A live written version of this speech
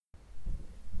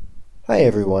Hi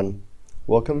everyone,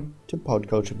 welcome to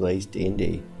Podculture Blaze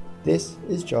D&D. This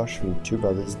is Josh from Two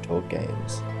Brothers Talk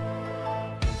Games.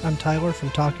 I'm Tyler from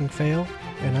Talking Fail,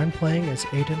 and I'm playing as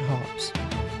Aiden Hobbs.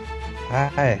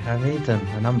 Hi, I'm Ethan,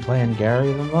 and I'm playing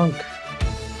Gary the Monk.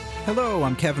 Hello,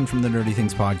 I'm Kevin from the Nerdy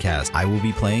Things Podcast. I will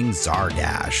be playing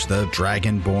Zargash, the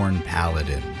Dragonborn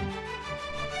Paladin.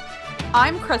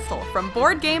 I'm Crystal from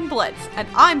Board Game Blitz, and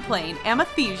I'm playing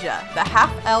Amethysia, the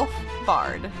half-elf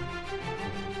bard.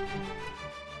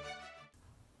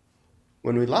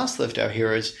 When we last left our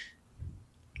heroes,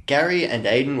 Gary and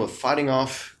Aiden were fighting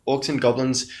off orcs and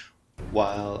goblins,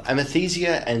 while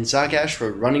Amethysia and Zargash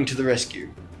were running to the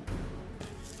rescue.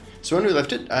 So when we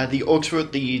left it, the orcs were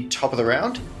at the top of the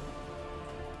round.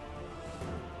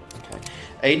 Okay.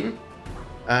 Aiden,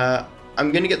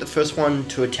 I'm going to get the first one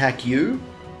to attack you.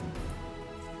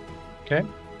 Okay.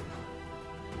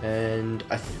 And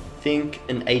I think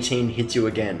an 18 hits you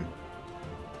again.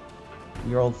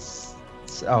 You rolled...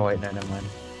 Oh, wait, no, never mind.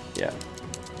 Yeah.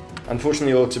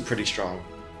 Unfortunately, orcs are pretty strong.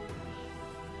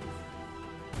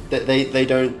 They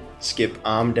don't skip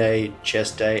arm day,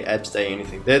 chest day, abs day,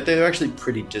 anything. They're actually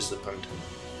pretty disciplined.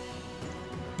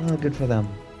 Oh, good for them.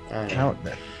 I know. Out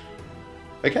there.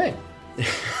 Okay.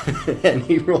 And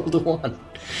he rolled a 1.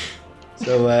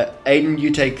 So, Aiden, you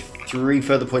take 3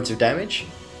 further points of damage.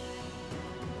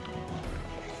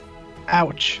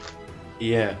 Ouch.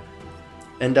 Yeah.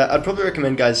 And I'd probably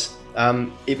recommend, guys,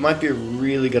 it might be a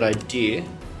really good idea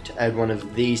to add one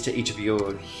of these to each of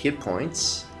your hit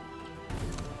points.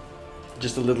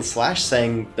 Just a little slash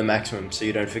saying the maximum so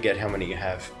you don't forget how many you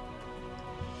have.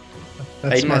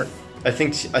 That's Aiden, smart.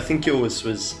 I think yours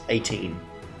was 18,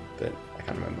 but I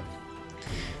can't remember.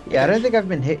 Yeah, I don't think I've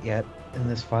been hit yet in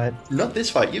this fight. Not this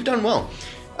fight. You've done well.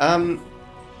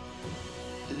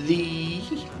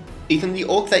 Ethan, the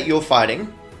orc that you're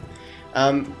fighting,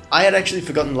 I had actually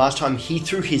forgotten last time he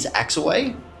threw his axe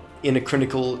away in a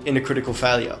critical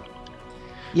failure.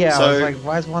 Yeah, So- I was like,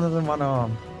 why is one of them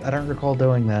unarmed? I don't recall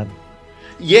doing that.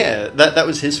 Yeah, that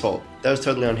was his fault. That was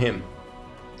totally on him.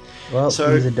 Well,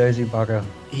 So- he's a dozy bugger.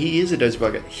 He is a dozy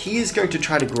bugger. He is going to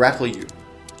try to grapple you.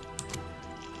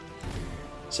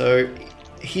 So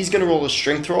he's going to roll a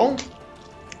strength roll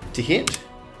to hit,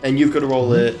 and you've got to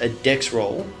roll a dex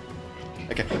roll.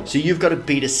 Okay, so you've got to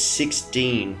beat a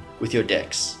 16 with your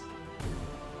dex.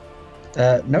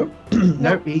 Nope.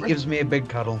 Nope, he gives me a big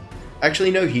cuddle.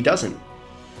 Actually, no, he doesn't.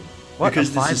 What, Because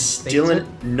a this 5 is still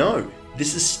beats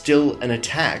this is still an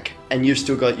attack, and you've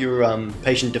still got your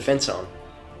patient defense on.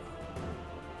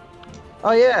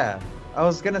 Oh, yeah. I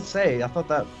was gonna say, I thought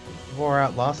that wore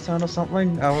out last turn or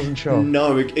something. I wasn't sure.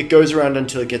 No, it goes around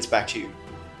until it gets back to you.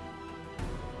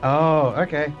 Oh,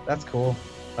 okay. That's cool.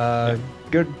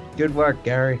 Good work,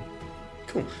 Gary.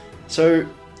 Cool. So,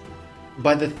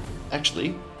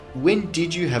 when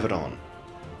did you have it on?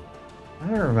 I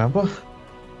don't remember.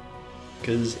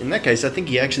 Because in that case, I think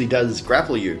he actually does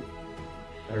grapple you.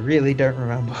 I really don't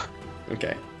remember.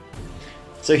 Okay.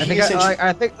 So I he think essentially...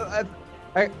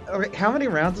 how many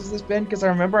rounds has this been? Because I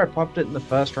remember I popped it in the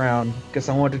first round because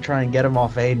I wanted to try and get him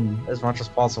off Aiden as much as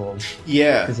possible.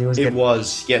 Yeah, 'Cause he was it getting-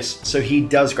 was, yes. So he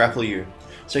does grapple you.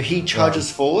 So he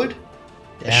charges forward,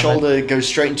 a Damn shoulder goes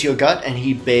straight into your gut, and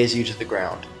he bears you to the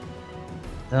ground.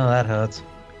 Oh, that hurts.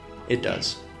 It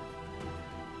does.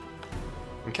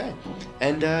 Okay.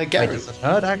 And Wait, Gary. does it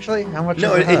hurt actually? How much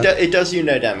No, does it hurt? it does you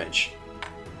no damage.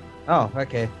 Oh,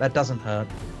 okay. That doesn't hurt.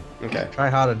 Okay. Try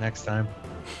harder next time.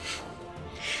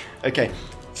 Okay.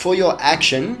 For your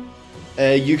action,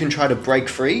 you can try to break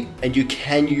free, and you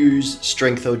can use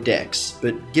strength or dex.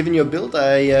 But given your build,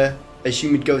 I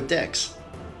assume you'd go with dex.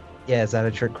 Yeah, is that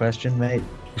a trick question, mate?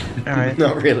 Alright,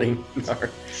 Not really. No.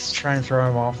 let's try and throw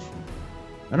him off.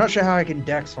 I'm not sure how I can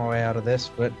dex my way out of this,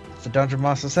 but the Dungeon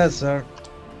Master says so.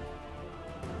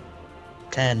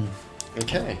 10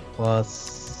 Okay.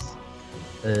 plus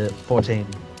 14.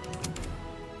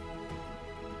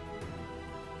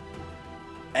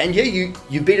 And yeah,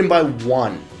 you beat him by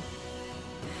 1.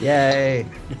 Yay!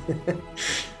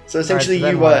 So essentially,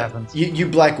 Alright, so then what happens? you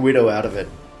Black Widow out of it,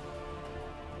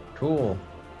 Cool.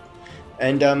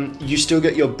 and you still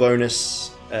get your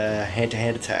bonus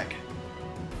hand-to-hand attack.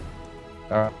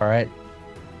 Alright.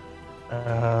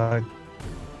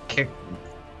 Kick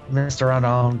Mr.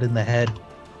 Unarmed in the head.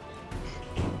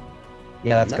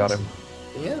 Yeah, that's got Nice. him.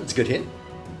 Yeah, that's a good hit.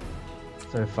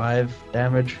 So 5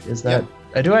 damage. Is that... Yep.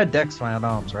 I do add dex my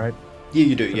unarms, right? Yeah,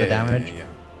 you do. For the Yeah, damage? Yeah.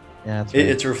 Yeah, that's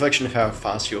It's a reflection of how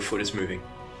fast your foot is moving.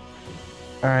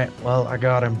 Alright, well, I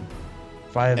got him.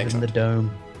 5 in Excellent. the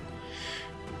dome.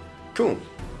 Cool.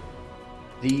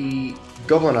 The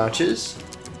Goblin Archers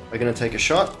are going to take a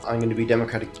shot. I'm going to be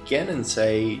democratic again and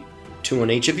say 2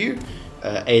 on each of you,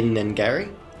 Aiden and Gary.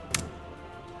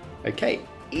 Okay,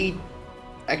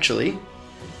 actually,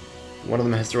 one of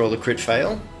them has to roll a crit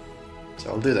fail, so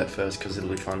I'll do that first because it'll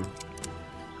be fun.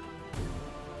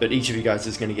 But each of you guys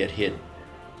is going to get hit.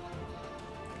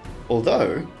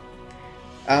 Although,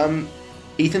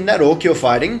 Ethan, that orc you're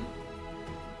fighting.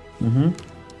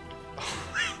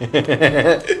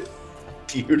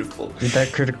 Beautiful. Did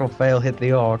that critical fail hit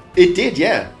the orc? It did,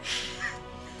 yeah.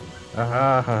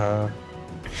 I've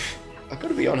I've got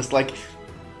to be honest, like,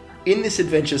 in this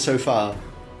adventure so far,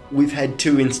 we've had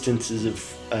 2 instances of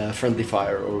friendly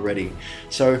fire already.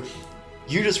 So,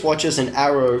 you just watch as an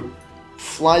arrow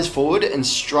flies forward and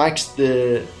strikes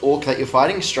the orc that you're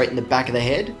fighting straight in the back of the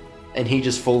head, and he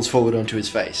just falls forward onto his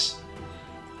face.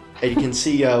 And you can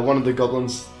see one of the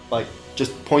goblins, like,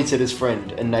 just points at his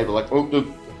friend and neighbor, like, oh,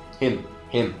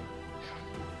 him.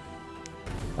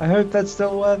 I hope that's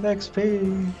still worth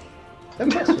XP.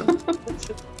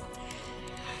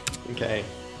 Okay.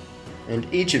 And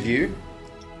each of you...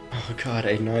 Oh god,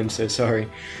 Aiden, I'm so sorry.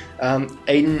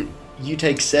 Aiden, you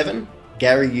take 7.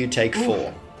 Gary, you take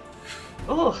 4.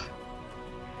 Ugh.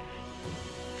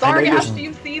 I know you're- Zargash, do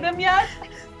you see them yet?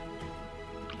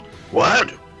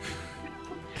 What?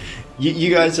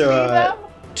 You guys See are them?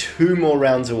 2 more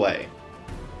rounds away.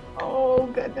 Oh,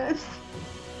 goodness.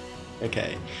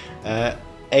 Okay.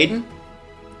 Aiden?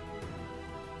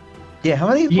 Yeah, how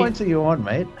many Yeah. points are you on,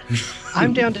 mate?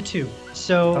 I'm down to 2.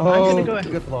 So I'm gonna go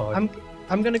ahead. Good lord.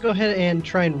 I'm gonna go ahead and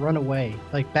try and run away,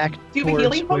 like back Do you have a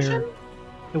towards healing potion?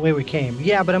 the way we came.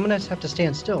 Yeah, but I'm gonna have to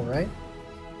stand still, right?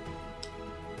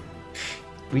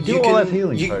 We do all have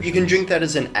healing you potions. can drink that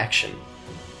as an action.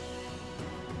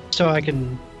 So I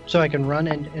can run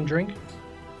and drink.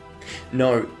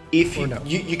 No, if Or you, no?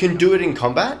 you can do it in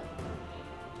combat,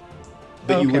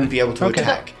 but you Okay. wouldn't be able to Okay.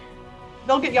 attack.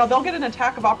 They'll get an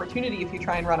attack of opportunity if you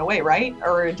try and run away, right?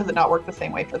 Or does it not work the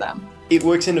same way for them? It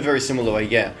works in a very similar way,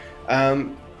 yeah.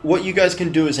 What you guys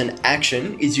can do as an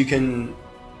action is you can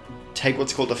take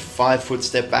what's called a 5-foot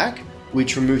step back,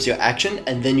 which removes your action,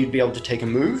 and then you'd be able to take a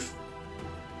move.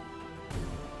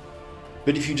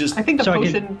 But if you just... I think the So I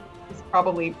potion is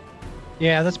probably...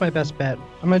 Yeah, that's my best bet.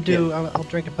 I'm gonna do. I'll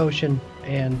drink a potion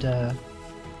and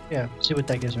yeah, see what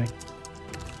that gives me.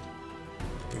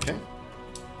 Okay.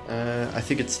 I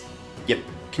think it's... Yep.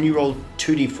 Can you roll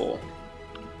 2d4?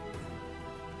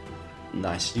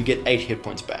 Nice. You get 8 hit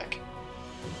points back.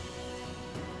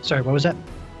 Sorry, what was that?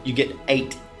 You get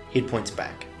 8 hit points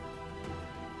back.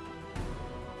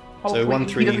 Hopefully 1,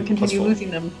 3, he doesn't plus continue 4.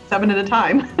 losing them 7 at a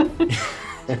time.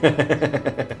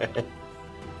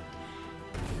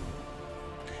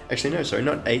 Actually, no, sorry,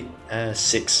 not 8,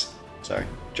 6. Sorry,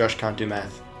 Josh can't do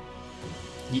math.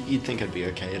 You'd think I'd be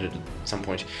okay at it at some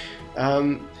point.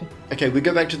 Okay, we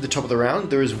go back to the top of the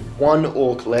round. There is 1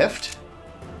 orc left.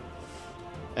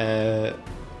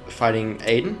 Fighting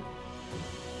Aiden.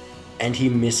 And he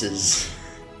misses.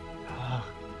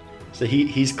 So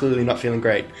he's clearly not feeling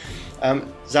great.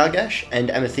 Zargash and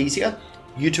Amethysia,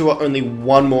 you 2 are only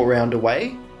 1 more round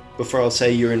away before I'll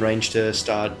say you're in range to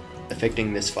start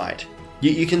affecting this fight.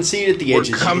 You can see it at the We're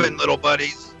edges. coming, little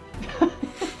buddies.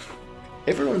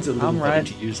 Everyone's a little I'm better right.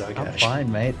 to you, Zargash. I'm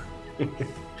fine, mate.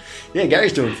 Yeah,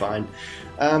 Gary's doing fine.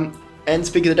 And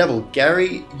speak of the devil,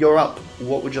 Gary, you're up.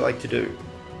 What would you like to do?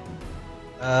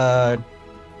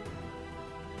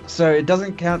 So it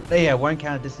doesn't count. Yeah, it won't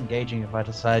count disengaging if I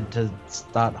decide to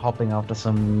start hopping after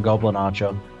some goblin archer.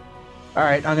 All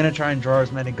right, I'm gonna try and draw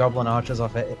as many goblin archers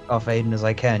off Aiden as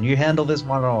I can. You handle this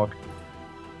one orc.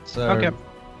 So, Okay.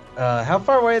 How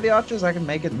far away are the archers? I can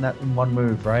make it in 1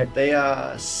 move, right? They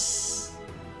are...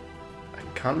 I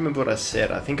can't remember what I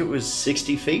said. I think it was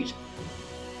 60 feet.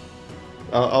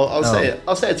 I'll say it.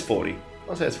 I'll say it's 40.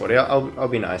 I'll say it's 40. I'll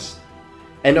be nice.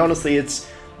 And honestly, it's...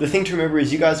 The thing to remember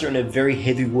is you guys are in a very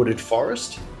heavy wooded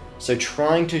forest, so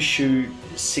trying to shoot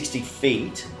 60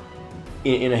 feet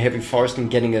in a heavy forest and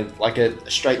getting a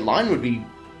straight line would be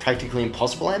practically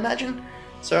impossible, I imagine.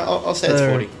 So I'll say it's So-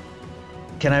 40.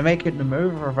 Can I make it in a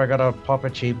move, or have I got to pop a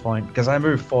chi point? Because I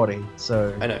move 40,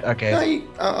 so... I know. Okay. No,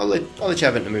 I'll let you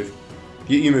have it in a move.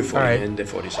 You move 40 Alright. and they're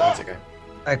 40, so that's okay.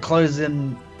 I close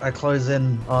in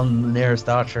on the nearest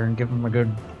archer and give him a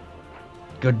good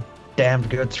damned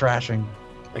good thrashing.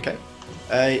 Okay.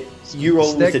 You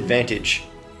roll with Stick. advantage.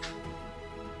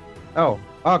 Oh,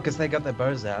 because they got their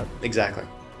bows out. Exactly.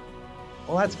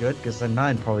 Well, that's good, because the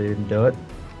 9 probably didn't do it.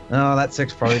 No, that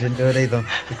 6 probably didn't do it either.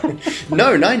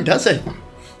 No, 9 does it.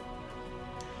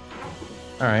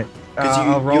 Alright. Because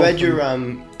I'll roll you add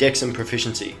from- your dex and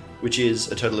proficiency, which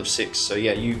is a total of 6. So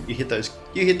yeah, you hit those.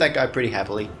 You hit that guy pretty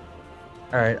happily.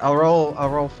 All right, I'll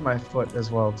roll for my foot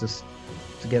as well, just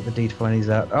to get the d20s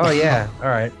out. Oh yeah, all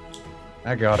right,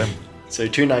 I got him. So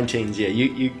 2 19s, yeah,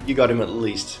 you got him at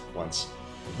least once.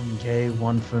 Okay,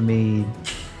 one for me.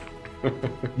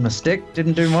 My stick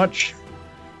didn't do much.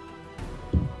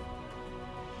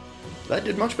 That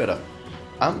did much better.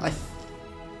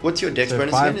 What's your dex So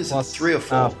bonus 5 again? Is it plus, 3 or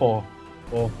 4? 4.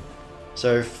 4.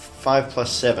 So 5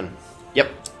 plus 7.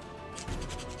 Yep.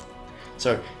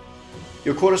 So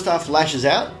your quarterstaff lashes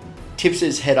out, tips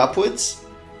his head upwards.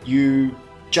 You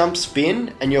jump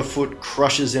spin, and your foot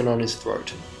crushes in on his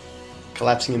throat,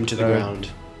 collapsing him to the ground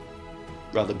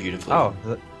rather beautifully. Oh,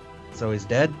 so he's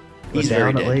dead? He's Or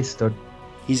very down dead. at least? Or...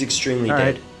 He's extremely All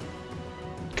dead.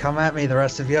 right. Come at me, the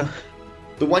rest of you.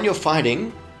 The one you're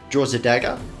fighting draws a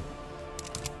dagger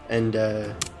and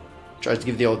tries to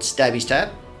give the old stabby stab,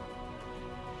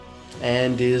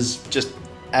 and is just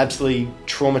absolutely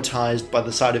traumatized by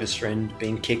the sight of his friend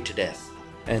being kicked to death,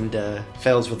 and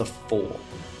fails with a 4.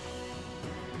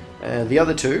 The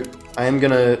other two, I am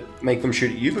going to make them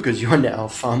shoot at you because you're now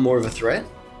far more of a threat.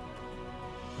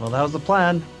 Well, that was the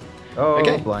plan. Oh,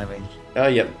 Okay. blimey. Oh,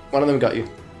 yep, one of them got you.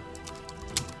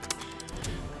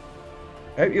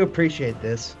 I hope you appreciate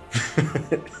this.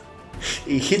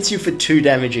 He hits you for 2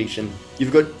 damage, Ethan.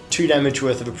 You've got 2 damage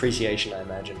worth of appreciation, I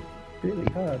imagine. Really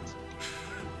hurts.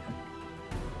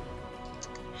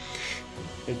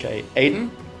 Okay, Aiden,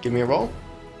 give me a roll.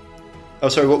 Oh,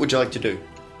 sorry, what would you like to do?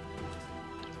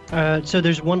 So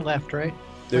there's one left, right?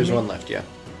 There's one left, yeah.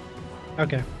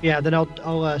 Okay. Yeah, then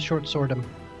I'll short sword him.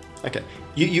 Okay.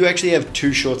 You actually have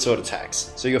 2 short sword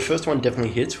attacks. So your first one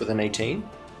definitely hits with an 18.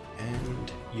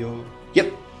 And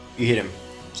Yep, you hit him.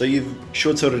 So you've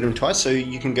short sworded him twice, so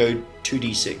you can go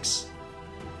 2d6.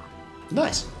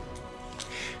 Nice.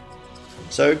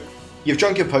 So you've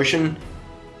drunk your potion.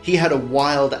 He had a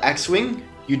wild axe swing.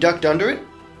 You ducked under it.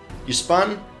 You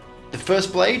spun. The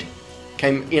first blade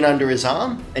came in under his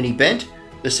arm, and he bent.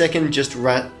 The second just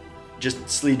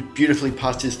slid beautifully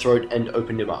past his throat and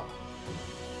opened him up.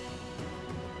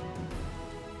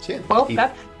 So yeah, Well,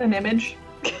 that's an image.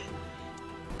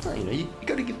 well, you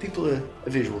got to give people a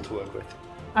visual to work with.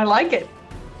 I like it.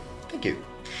 Thank you.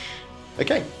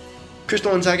 Okay,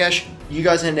 Crystal and Zargash, you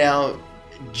guys are now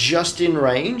just in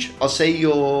range. I'll say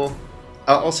you're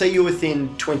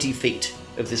within 20 feet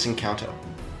of this encounter.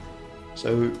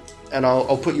 So, and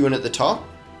I'll put you in at the top.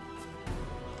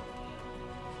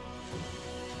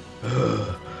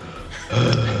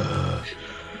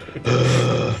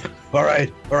 All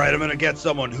right, I'm gonna get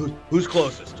someone. Who's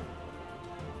closest?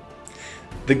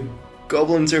 The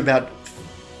goblins are about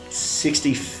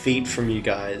 60 feet from you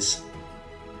guys.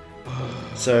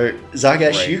 So,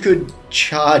 Zargash, Great. you could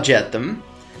charge at them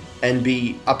and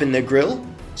be up in their grill.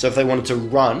 So if they wanted to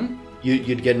run,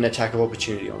 you'd get an attack of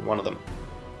opportunity on one of them.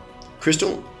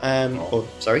 Crystal,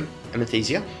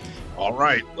 Amethysia, All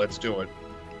right, let's do it.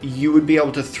 you would be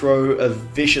able to throw a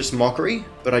vicious mockery,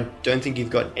 but I don't think you've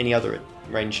got any other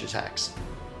ranged attacks.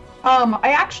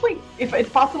 I actually, if it's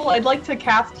possible, I'd like to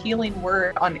cast Healing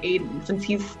Word on Aiden, since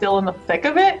he's still in the thick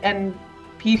of it, and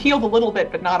he healed a little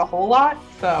bit, but not a whole lot,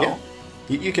 so... Yeah.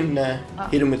 You can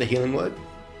hit him with a healing word.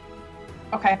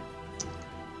 Okay.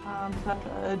 So that's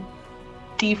a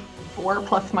D4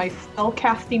 plus my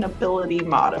spellcasting ability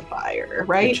modifier,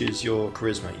 right? Which is your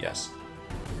charisma, yes.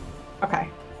 Okay.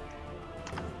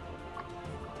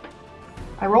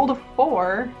 I rolled a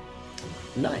 4,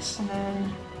 Nice. and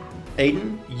then...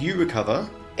 Aiden, you recover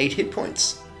 8 hit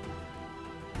points.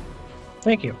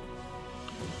 Thank you.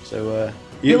 So,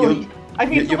 Really? I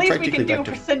mean, you're it's the least we practically can do back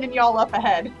for to- sending y'all up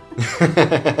ahead.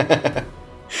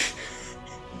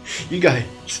 You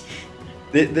guys,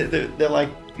 they're like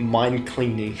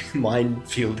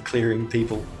minefield clearing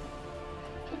people.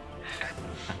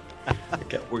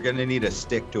 Okay. We're gonna need a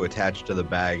stick to attach to the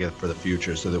bag for the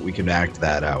future so that we can act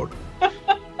that out.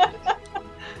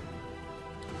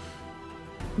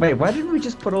 Wait, why didn't we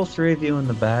just put all 3 of you in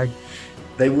the bag?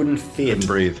 They wouldn't fit. Couldn't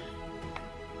breathe.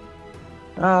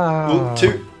 Well,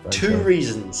 two okay.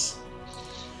 reasons.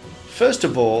 First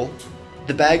of all,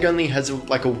 the bag only has a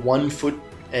 1 foot.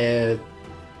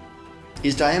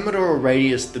 Is diameter or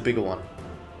radius the bigger one?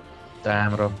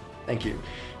 Diameter. Thank you.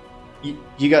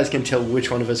 You guys can tell which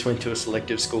one of us went to a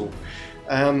selective school.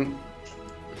 Not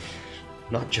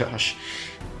Josh.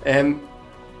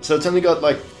 So it's only got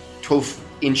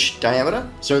 12-inch diameter,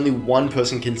 so only one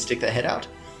person can stick their head out.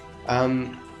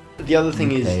 The other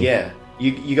thing is, Okay.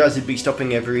 you guys would be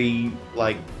stopping every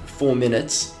 4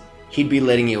 minutes. He'd be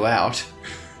letting you out,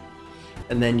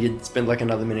 and then you'd spend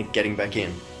another minute getting back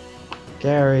in.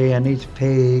 Gary, I need to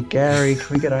pee. Gary,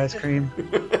 can we get ice cream?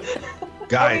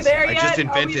 Guys, there I yet? just Are we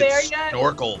invented there yet?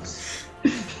 snorkels.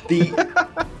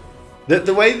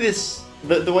 The way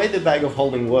the way the bag of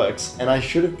holding works, and I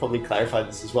should have probably clarified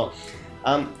this as well.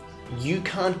 You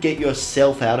can't get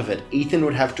yourself out of it. Ethan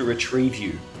would have to retrieve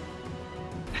you.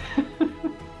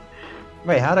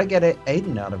 Wait, how'd I get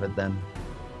Aiden out of it then?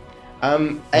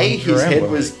 His head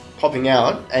was popping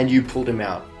out, and you pulled him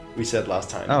out. We said last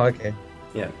time. Oh, okay.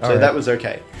 Yeah, All so right. that was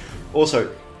okay.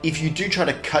 Also, if you do try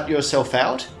to cut yourself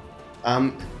out,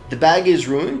 the bag is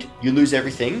ruined. You lose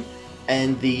everything,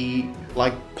 and the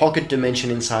pocket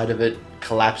dimension inside of it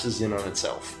collapses in on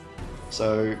itself.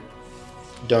 So,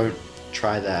 don't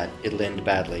try that. It'll end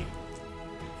badly.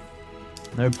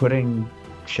 No putting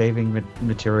shaving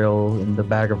material in the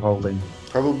bag of holding.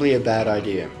 Probably a bad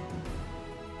idea.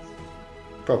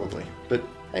 Probably, but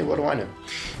hey, what do I know?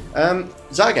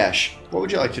 Zargash, what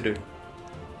would you like to do?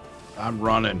 I'm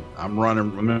running. I'm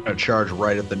going to charge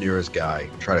right at the nearest guy.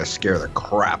 Try to scare the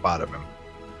crap out of him.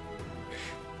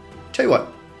 Tell you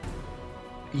what,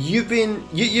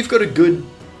 you've got a good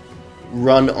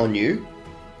run on you.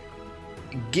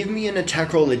 Give me an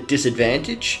attack roll at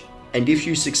disadvantage, and if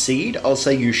you succeed, I'll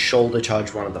say you shoulder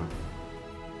charge one of them.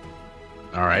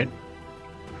 All right.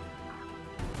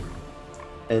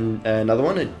 And another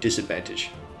one at disadvantage.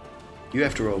 You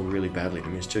have to roll really badly to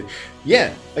miss too.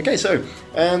 Yeah, okay, so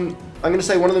I'm going to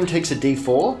say one of them takes a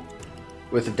d4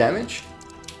 worth of damage.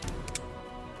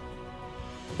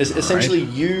 Essentially,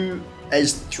 you,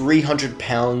 as 300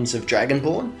 pounds of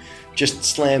Dragonborn, just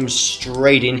slam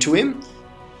straight into him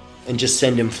and just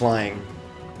send him flying.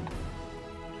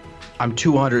 I'm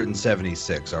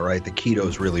 276, all right? The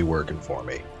keto's really working for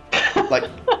me. Like,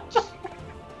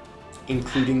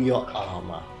 including your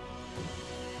armor.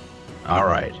 All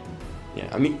right. Yeah,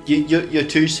 I mean, you're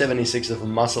 276 of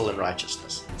muscle and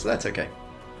righteousness, so that's okay.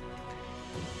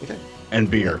 Okay.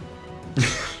 And beer.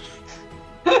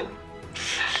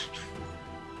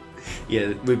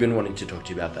 Yeah, we've been wanting to talk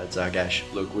to you about that, Zargash.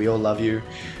 Look, we all love you.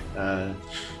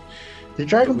 Did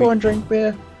Dragonborn drink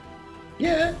beer?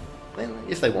 Yeah,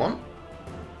 if they want.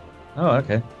 Oh,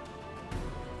 okay.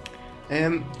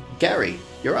 Gary,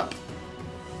 you're up.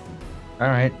 All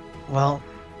right. Well,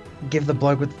 give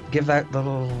that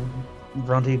little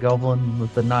runty goblin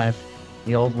with the knife,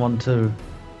 the old one too.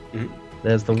 Mhm.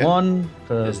 There's the Okay. one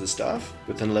for There's the staff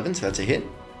with an 11, so that's a hit.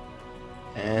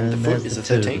 And the And foot there's is a the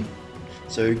two. 13.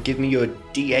 So give me your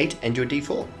D8 and your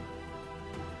D4.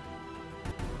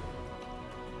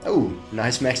 Oh,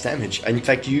 nice max damage. In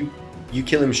fact, you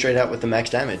kill him straight out with the max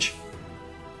damage.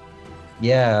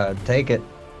 yeah. Take it.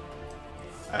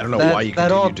 I don't know That- why you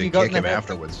that orc continued you to got kick in the him head.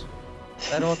 afterwards.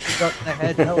 That all you got in the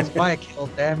head. That was my kill.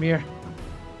 Damn you.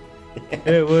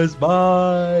 It was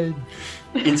mine.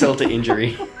 Insult to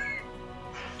injury.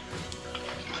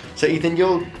 So Ethan,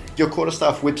 your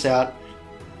quarterstaff whips out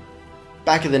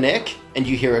back of the neck, and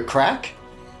you hear a crack.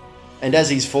 And as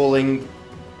he's falling,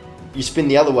 you spin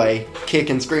the other way, kick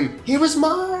and scream, "He was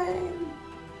mine!"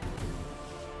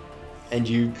 And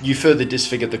you further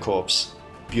disfigure the corpse.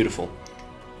 Beautiful.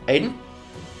 Aiden?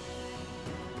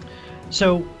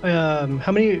 So,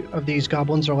 how many of these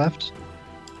goblins are left?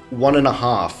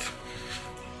 1.5.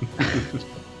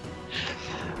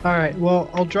 All right. Well,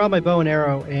 I'll draw my bow and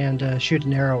arrow and shoot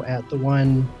an arrow at the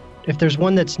one. If there's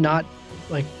one that's not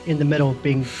in the middle of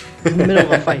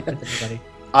a fight with everybody.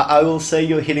 I will say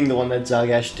you're hitting the one that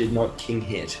Zargash did not king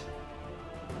hit.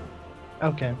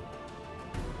 Okay.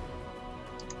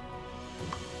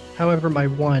 However, my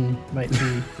one might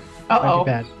be Uh-oh.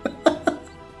 bad.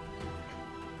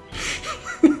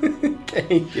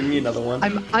 Okay, give me another one.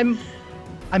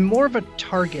 I'm more of a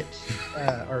target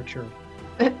archer.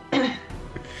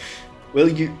 Well,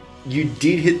 you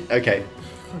did hit. Okay,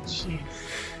 Let's see.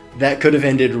 that could have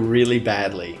ended really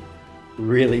badly,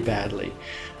 really badly.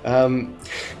 And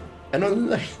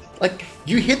on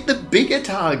you hit the bigger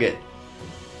target.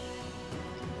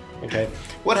 Okay,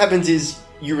 what happens is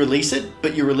you release it,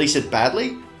 but you release it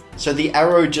badly, so the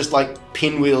arrow just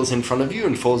pinwheels in front of you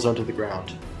and falls onto the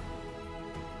ground.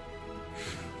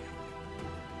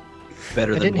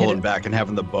 Better I than didn't hit pulling it. back and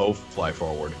having the bow fly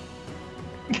forward.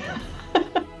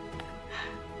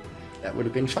 That would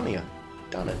have been funnier.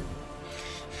 Darn it.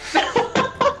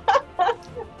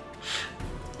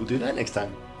 We'll do that next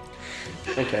time.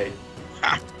 Okay.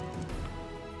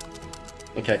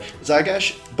 Okay,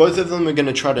 Zargash, both of them are going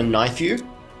to try to knife you.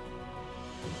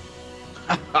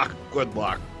 Good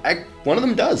luck. One of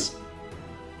them does.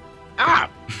 Ah!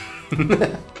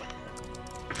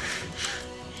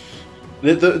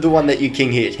 The one that you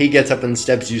king hit, he gets up and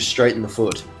stabs you straight in the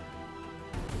foot.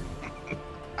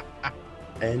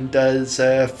 And does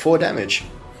 4 damage.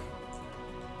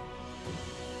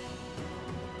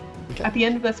 Okay. At the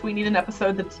end of this, we need an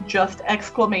episode that's just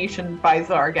exclamation by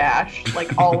Zargash,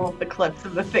 like all of the clips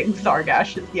of the things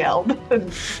Zargash has yelled and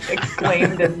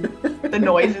exclaimed and the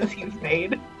noises he's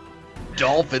made.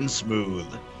 Dolphin smooth.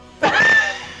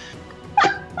 That's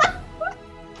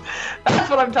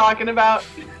what I'm talking about.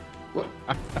 What?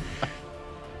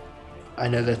 I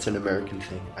know that's an American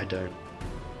thing. I don't.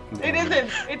 It isn't.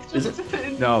 It's Is just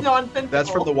it's No, nonsensical. That's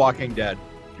from The Walking Dead.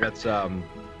 That's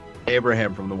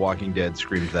Abraham from The Walking Dead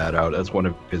screams that out. That's one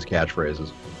of his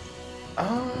catchphrases.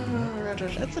 Oh, right.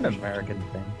 That's an American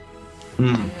thing.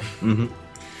 Mm-hmm.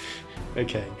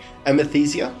 Okay.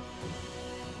 Amethesia,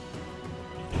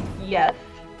 Yes.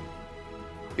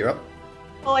 you're up.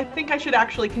 Well, I think I should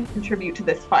actually contribute to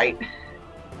this fight.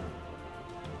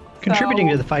 Contributing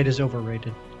So- to the fight is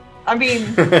overrated. I mean,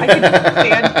 I can just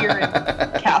stand here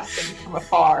and cast things from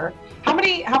afar. How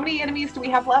many enemies do we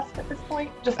have left at this point?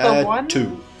 Just the one?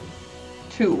 2.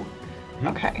 2.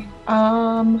 Okay.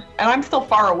 And I'm still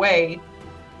far away,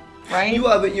 right? You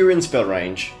are, but you're in spell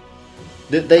range.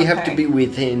 They have to Okay. be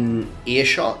within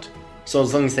earshot, so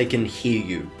as long as they can hear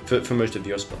you for most of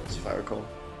your spells, if I recall.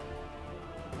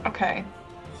 Okay.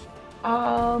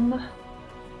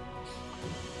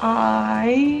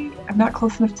 I'm not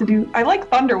close enough to do. I like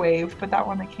Thunderwave, but that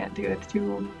one I can't do. It's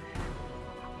too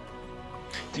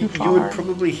You far. would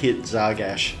probably hit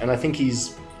Zargash, and I think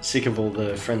he's sick of all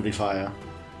the friendly fire.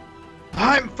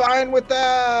 I'm fine with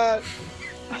that.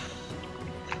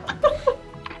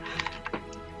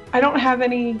 I don't have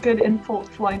any good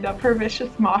insults lined up for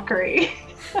Vicious Mockery.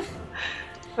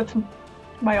 That's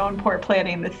my own poor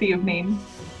planning this evening.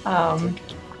 So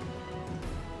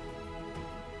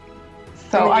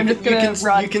I'm just gonna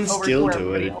run. You can over still to do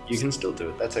everybody it. else. You can still do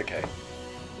it. That's okay.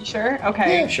 You sure?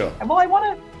 Okay. Yeah, sure. Well, I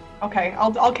want to. Okay,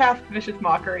 I'll cast Vicious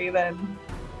Mockery then.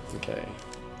 Okay.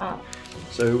 Uh,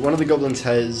 So one of the goblins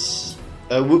has...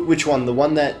 which one? The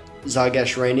one that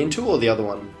Zargash ran into, or the other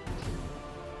one?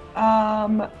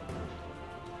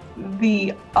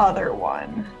 The other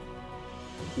one.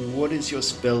 What is your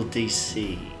spell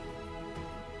DC?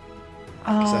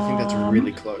 Because I think that's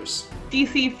really close.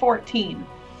 DC 14.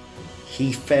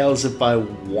 He fails it by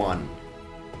 1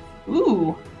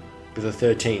 Ooh, with a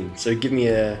 13. So give me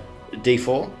a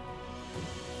D4.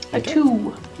 a Okay.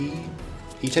 2.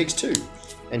 He takes 2.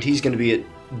 And he's going to be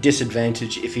at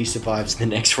disadvantage if he survives the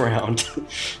next round.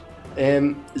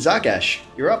 Zargash,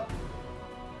 you're up.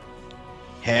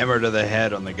 Hammer to the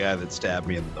head on the guy that stabbed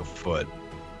me in the foot.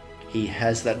 He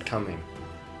has that coming.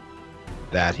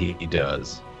 That he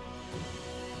does.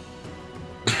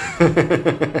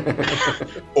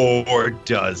 Or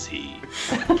does he?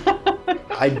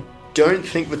 I don't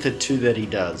think with the 2 that he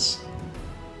does.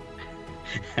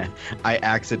 I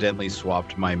accidentally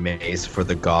swapped my mace for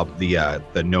the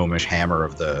gnomish hammer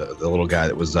of the little guy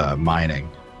that was mining.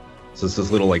 So it's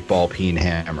this little like ball peen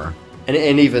hammer. And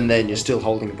even then, you're still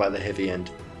holding it by the heavy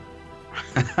end.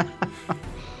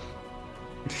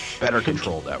 Better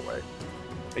controlled that way.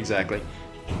 Exactly.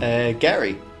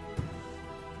 Gary.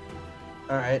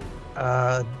 All right.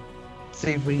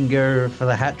 See if we can go for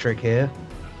the hat trick here.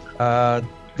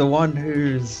 The one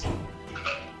whose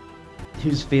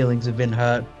feelings have been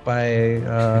hurt by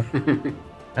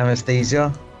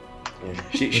anesthesia. Yeah.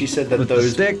 She said that With the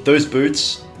stick? those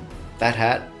boots, that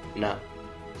hat, no.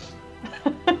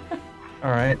 All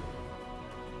right.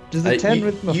 Does the 10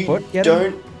 with my foot get him?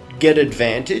 don't get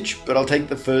advantage, but I'll take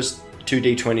the first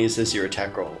 2d20s as your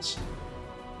attack rolls.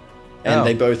 And Oh,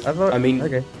 they both, thought- I mean,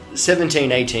 okay.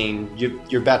 17, 18,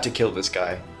 you're about to kill this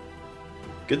guy.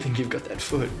 Good thing you've got that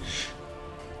foot.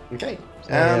 Okay. So,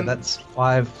 yeah, that's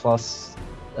 5 plus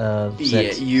 6,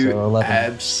 yeah, you so 11.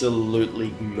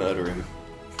 absolutely murder him.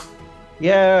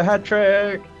 Yeah, hat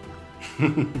trick.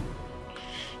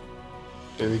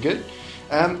 Very good.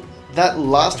 That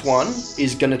last one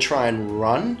is going to try and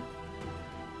run.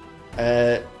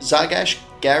 Zargash,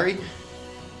 Gary,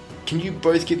 can you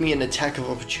both give me an attack of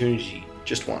opportunity?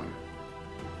 Just one.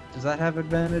 Does that have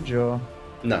advantage or?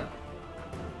 No.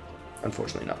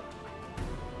 Unfortunately not.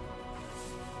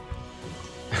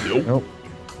 Nope.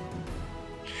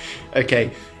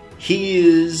 Okay.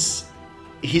 He's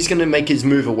going to make his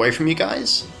move away from you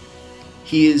guys.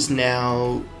 He is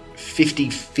now 50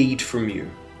 feet from you.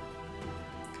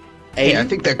 Hey, I Aiden,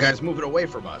 think that guy's moving away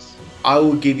from us. I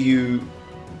will give you...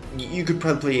 You could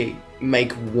probably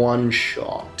make one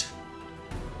shot.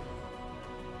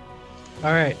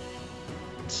 All right.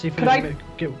 Let's see if Could we I- can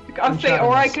get I'll one say, shot on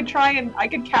or I this. could try and I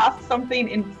could cast something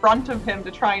in front of him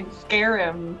to try and scare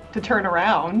him to turn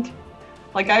around.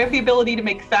 Like I have the ability to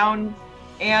make sounds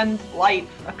and light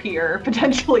appear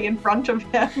potentially in front of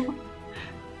him.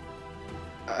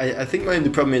 I think my only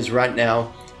problem is right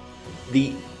now,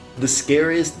 the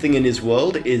scariest thing in his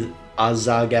world are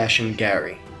Zargash and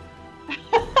Gary.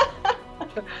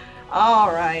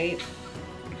 All right.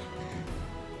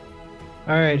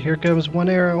 All right, here comes one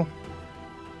arrow.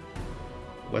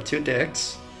 What's your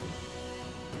dex?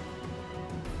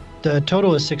 The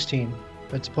total is 16.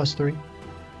 That's +3.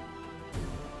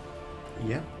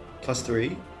 Yeah,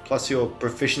 +3, plus your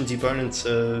proficiency bonus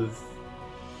of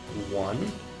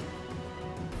 1.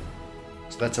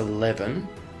 So that's 11.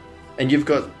 And you've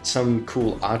got some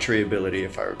cool archery ability,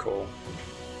 if I recall.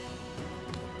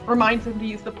 Reminds him to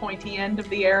use the pointy end of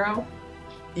the arrow.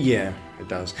 Yeah, it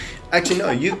does. Actually, no,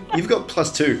 you've got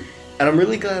 +2. And I'm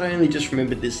really glad I only just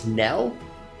remembered this now.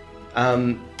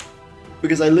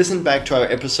 Because I listened back to our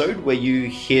episode where you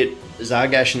hit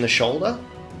Zargash in the shoulder.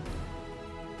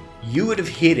 You would have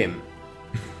hit him.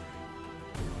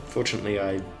 Fortunately,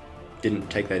 I didn't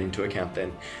take that into account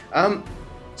then.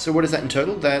 So what is that in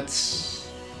total? That's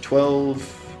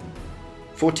 12,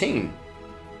 14.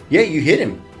 Yeah, you hit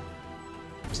him.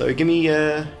 So give me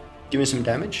some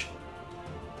damage.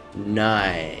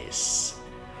 Nice.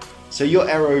 So your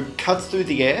arrow cuts through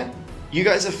the air. You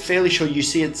guys are fairly sure you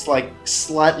see it's like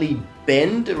slightly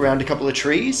bend around a couple of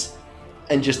trees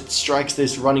and just strikes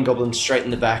this running goblin straight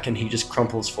in the back, and he just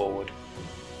crumples forward.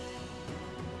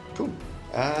 Cool.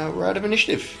 We're out of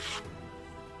initiative.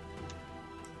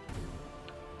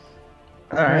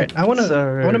 All right. I want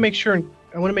to make sure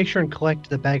and collect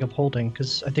the bag of holding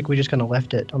because I think we just kind of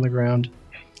left it on the ground.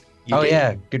 You did.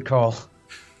 Yeah, good call.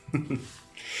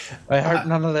 I hope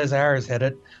none of those arrows hit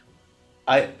it.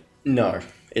 No,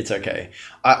 it's okay.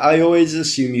 I always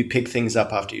assume you pick things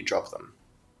up after you drop them.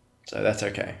 So that's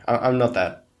okay. I'm not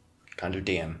that kind of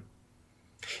DM.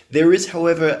 There is,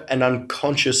 however, an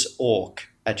unconscious orc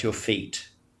at your feet.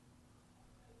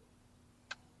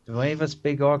 Do any of us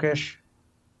speak Orcish?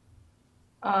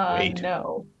 Wait.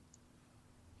 No.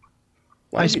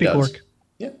 I speak does. orc.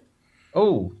 Yeah.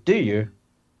 Oh, do you?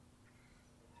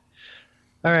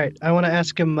 All right, I want to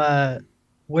ask him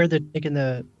where they're taking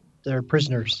their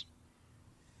prisoners.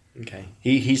 Okay.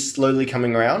 He's slowly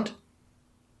coming around.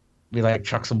 We like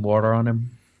chuck some water on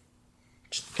him.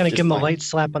 Kind of Just give him a like- light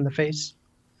slap on the face.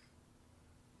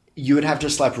 You would have to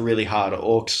slap really hard.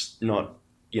 Orcs, not,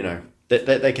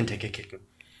 they can take a kicking.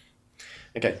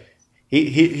 Okay.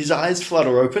 His eyes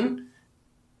flutter open.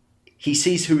 He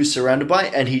sees who he's surrounded by,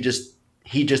 and he just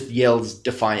yells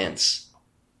defiance.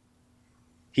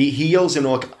 He yells in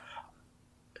orc,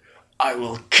 "I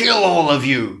will kill all of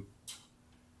you!"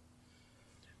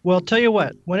 Well, tell you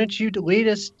what. Why don't you lead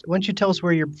us? Why don't you tell us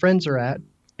where your friends are at,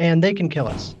 and they can kill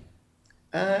us?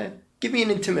 Give me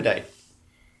an intimidate.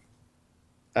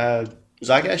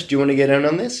 Zargash, do you want to get in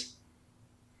on this?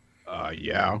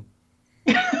 Yeah.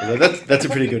 That's a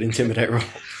pretty good intimidate roll.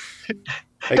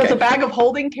 Okay. Does a bag of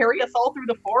holding carry us all through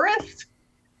the forest?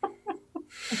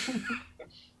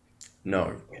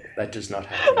 No, that does not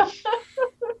happen.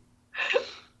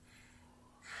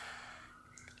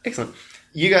 Excellent.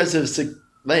 You guys have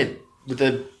led with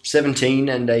a 17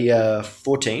 and a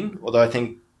 14, although I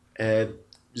think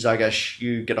Zargash,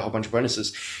 you get a whole bunch of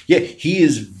bonuses. Yeah, he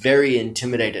is very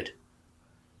intimidated.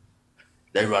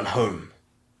 They run home.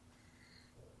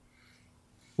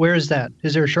 Where is that?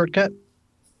 Is there a shortcut?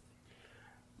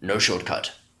 No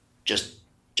shortcut.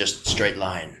 Just straight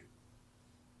line.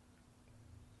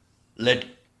 Let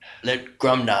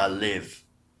Grumnar live.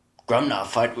 Grumnar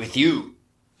fight with you.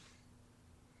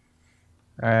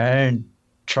 I don't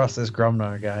trust this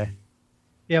Grumnar guy.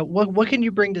 Yeah. What can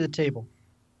you bring to the table?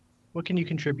 What can you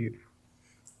contribute?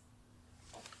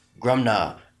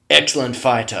 Grumnar, excellent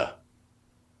fighter.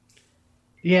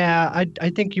 Yeah, I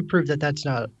think you proved that's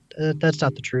not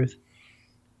the truth.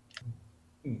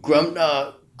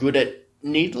 Grumnar, good at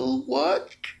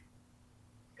needlework?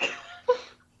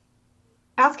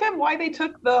 Ask him why they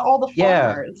took all the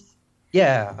Yeah. farmers.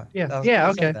 Yeah. Yeah, I was yeah,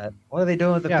 gonna say okay. that. What are they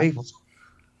doing with the Yeah. people?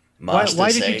 Why Master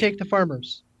did say, you take the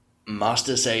farmers?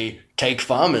 Master say, take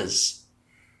farmers.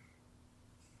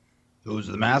 Who's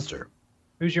the master?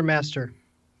 Who's your master?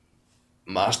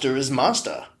 Master is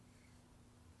master.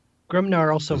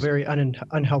 Grumnar also very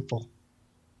unhelpful.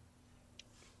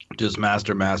 Does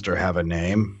Master have a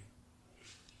name?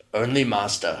 Only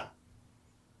master.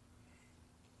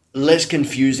 Less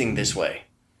confusing this way.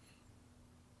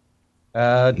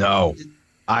 No.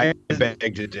 I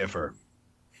beg to differ.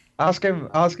 Ask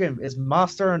him, is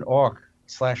Master an orc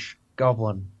 /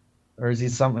 goblin? Or is he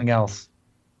something else?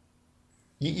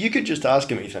 You could just ask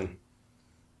him, Ethan.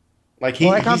 Like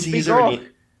Well, I can't he's speak already. orc.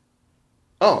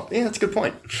 Oh, yeah, that's a good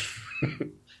point.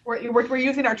 We're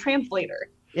using our translator.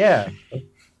 Yeah.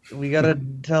 We gotta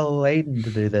tell Aiden to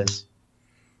do this.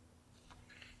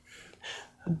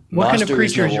 What kind of Master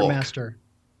creature is no your orc. master?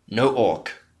 No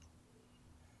orc.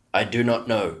 I do not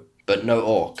know, but no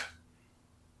orc.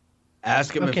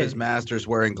 Ask him Okay. if his master's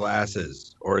wearing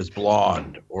glasses, or is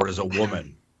blonde, or is a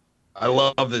woman. I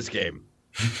love this game.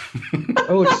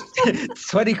 Oh, it's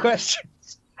 20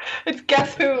 questions. It's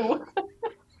guess who?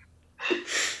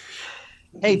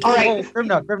 Hey, All right.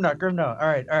 Grimnock. All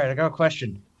right. I got a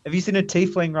question. Have you seen a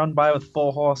tiefling run by with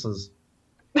 4 horses?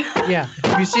 Yeah.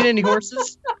 Have you seen any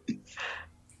horses?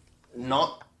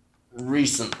 Not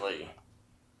recently.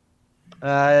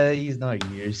 He's no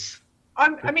use. I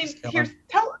mean, Just here's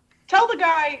tell the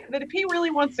guy that if he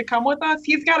really wants to come with us,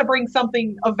 he's got to bring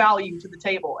something of value to the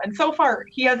table. And so far,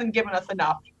 he hasn't given us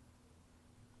enough.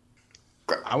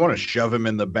 I want to shove him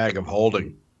in the bag of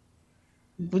holding.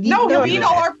 No, he'll eat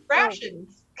all our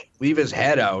rations. Leave his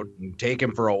head out and take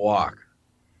him for a walk.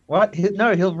 What?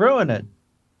 No, he'll ruin it.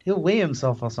 He'll wee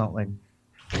himself or something.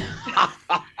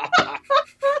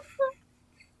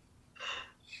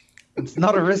 It's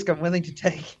not a risk I'm willing to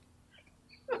take.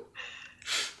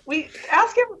 We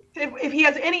ask him if he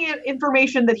has any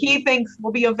information that he thinks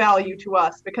will be of value to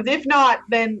us, because if not,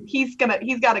 then he's got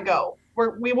to go.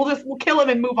 We'll kill him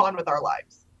and move on with our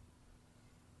lives.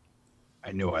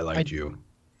 I knew I liked you.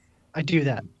 I do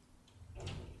that.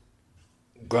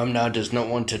 Grumnar does not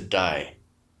want to die.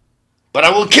 But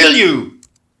I will kill you!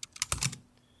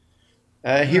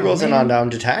 He rolls an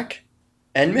unarmed attack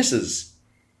and misses.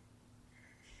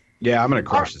 Yeah, I'm gonna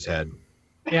crush his head.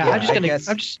 Yeah, Yeah, I'm just I gonna. guess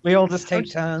I'm just. we all just take I'm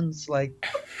just- turns. Like,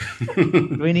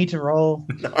 do we need to roll?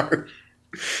 No.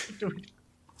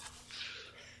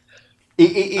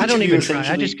 I don't even try.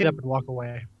 I just get up and walk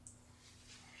away.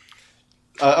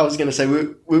 I was going to say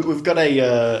we've got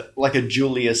a like a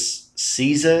Julius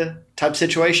Caesar type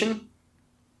situation.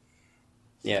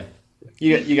 Yeah,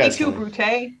 you guys. Me too, can-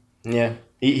 Brute. Yeah,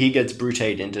 he gets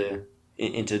brutate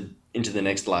into the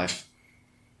next life.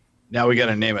 Now we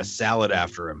gotta name a salad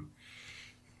after him.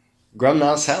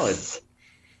 Grumnar salad.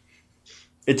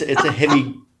 It's a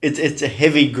heavy it's a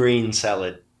heavy green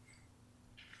salad.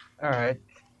 All right.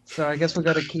 So I guess we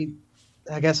got to keep.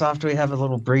 I guess after we have a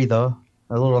little breather,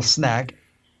 a little snack,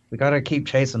 we got to keep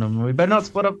chasing them. We better not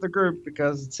split up the group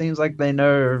because it seems like they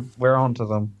know we're onto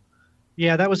them.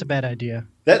 Yeah, that was a bad idea.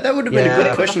 That would have been a Yeah.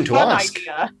 good question to Fun ask.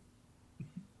 idea.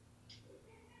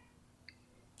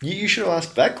 You should have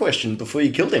asked that question before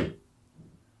you killed him.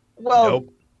 Well,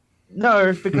 Nope.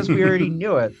 no, because we already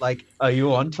knew it. Like, are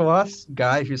you onto us,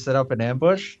 guy who set up an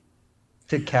ambush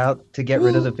to get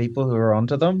rid of the people who are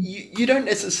onto them? You don't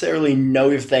necessarily know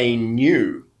if they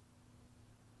knew.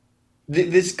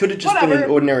 This could have just been an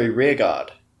Whatever. ordinary rear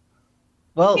guard.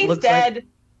 Well, He's looks like dead.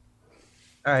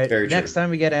 all right. Very Next true. time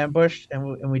we get ambushed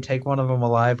and we take one of them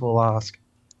alive, we'll ask.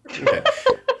 Okay.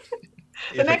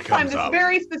 The next time this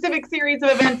very specific series of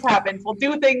events happens, we'll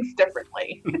do things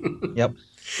differently. Yep.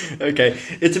 Okay.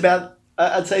 It's about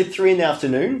I'd say 3 in the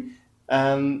afternoon.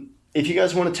 If you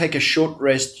guys want to take a short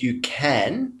rest, you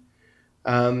can.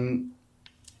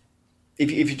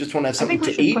 If you just want to have I something think we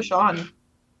to should eat, push on.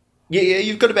 yeah,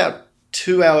 you've got about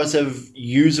 2 hours of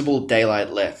usable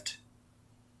daylight left.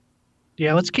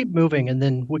 Yeah, let's keep moving, and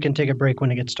then we can take a break when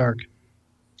it gets dark.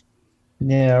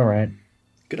 Yeah. All right.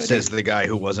 Good idea. Says the guy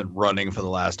who wasn't running for the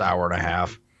last hour and a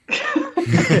half.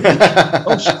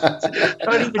 Oh, shit.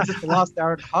 Not even just the last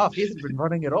hour and a half. He hasn't been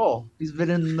running at all. He's been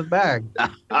in the bag.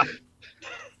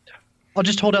 I'll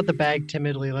just hold out the bag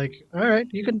timidly, like, all right,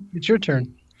 you can. It's your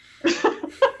turn. I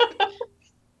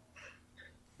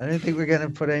don't think we're gonna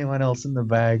put anyone else in the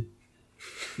bag.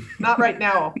 Not right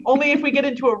now. Only if we get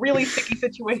into a really sticky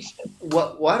situation.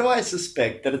 Why do I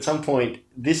suspect that at some point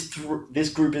this group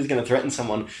is going to threaten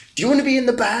someone? Do you want to be in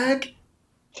the bag?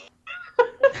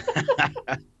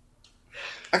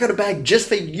 I got a bag just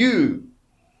for you.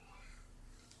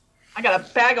 I got a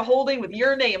bag of holding with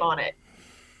your name on it.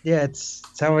 Yeah, it's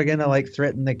how we're gonna like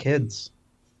threaten the kids.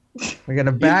 We're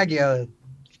gonna bag you.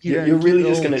 You're really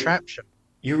just gonna- trap shot.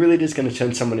 You're really just going to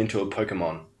turn someone into a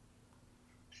Pokemon.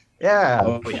 Yeah.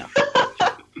 Oh yeah.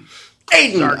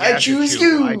 Aiden, I Sargash choose is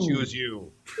you. I choose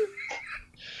you.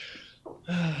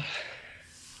 All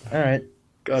right.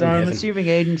 God So in I'm heaven. assuming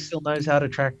Aiden still knows how to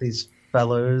track these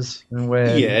fellows, and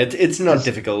we're Yeah, it's not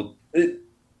difficult.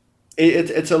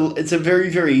 It's a very,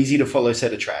 very easy to follow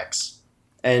set of tracks.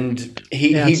 And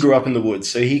he it's- grew up in the woods,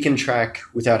 so he can track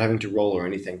without having to roll or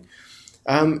anything.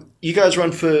 You guys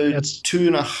run for It's-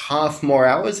 2.5 more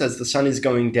hours as the sun is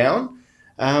going down.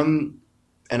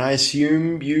 And I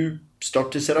assume you stop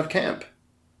to set up camp.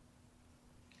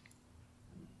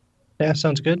 Yeah,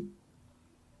 sounds good.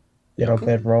 our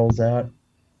bed rolls out.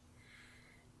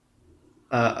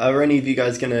 Are any of you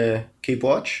guys going to keep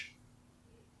watch?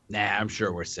 Nah, I'm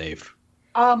sure we're safe.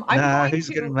 I'm Nah, going who's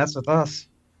to. gonna mess with us?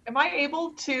 Am I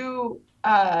able to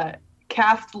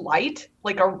cast light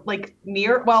like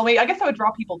near? Well, I guess I would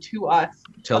draw people to us.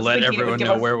 To I was let thinking it would everyone give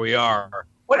know us- where we are.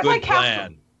 What if I Good cast?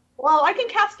 plan. Well, I can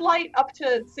cast light up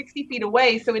to 60 feet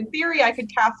away, so in theory, I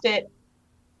could cast it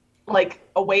like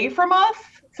away from us,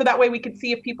 so that way we could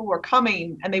see if people were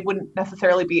coming, and they wouldn't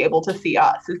necessarily be able to see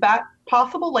us. Is that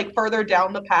possible? Like further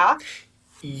down the path?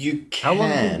 You How long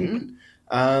did can.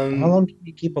 How long can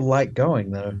you keep a light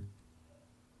going though?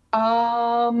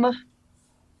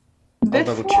 This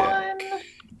double one. check.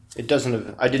 It doesn't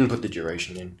have. I didn't put the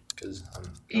duration in because.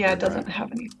 Yeah, it doesn't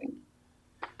have anything.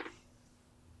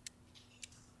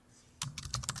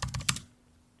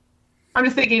 I'm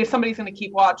just thinking if somebody's going to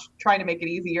keep watch, trying to make it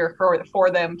easier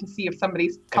for them to see if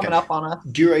somebody's coming Okay. up on us.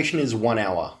 Duration is 1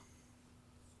 hour.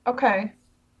 Okay.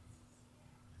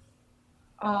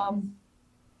 I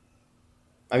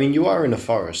mean, you are in a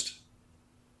forest.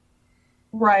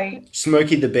 Right.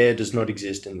 Smokey the Bear does not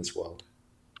exist in this world.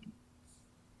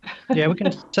 Yeah, we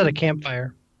can set a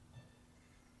campfire.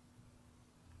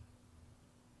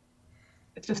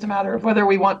 It's just a matter of whether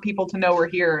we want people to know we're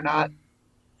here or not.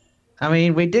 I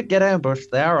mean, we did get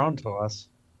ambushed. They are onto us.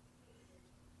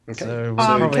 Okay. So, So,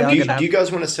 probably can are we- gonna do you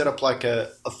guys want to set up like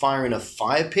a fire in a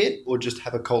fire pit or just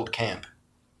have a cold camp?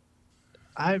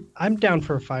 I'm down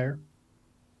for a fire.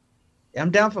 I'm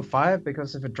down for 5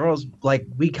 because if it draws, like,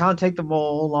 we can't take them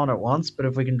all on at once, but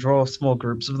if we can draw small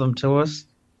groups of them to us,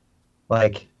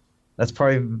 like, that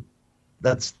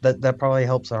probably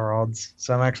helps our odds.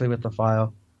 So I'm actually with the fire.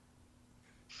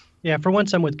 Yeah, for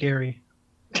once I'm with Gary.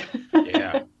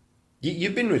 Yeah.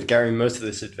 You've been with Gary most of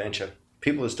this adventure.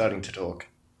 People are starting to talk.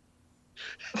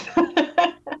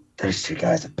 Those two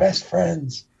guys are best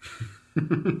friends.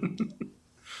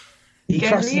 He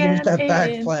Gary trusted me with that and bag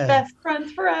Aiden's plan, best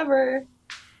friends forever.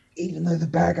 even though the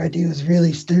bag idea was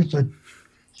really stupid.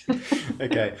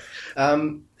 Okay.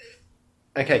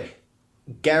 Okay.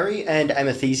 Gary and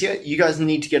Amethysia, you guys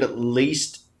need to get at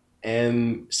least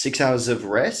 6 hours of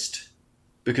rest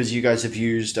because you guys have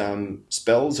used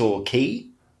spells or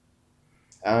key.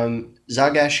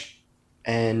 Zargash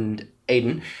and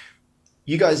Aiden,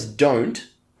 you guys don't,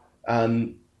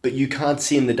 but you can't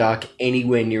see in the dark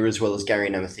anywhere near as well as Gary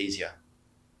and Amethysia.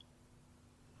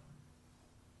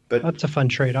 But That's a fun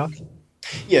trade-off.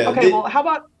 yeah, Okay, well, how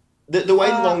about the way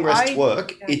long rests I-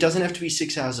 work, yeah. it doesn't have to be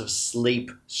 6 hours of sleep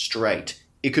straight.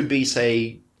 It could be,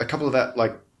 say, a couple of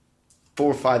like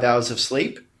 4 or 5 hours of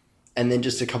sleep, and then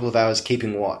just a couple of hours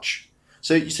keeping watch.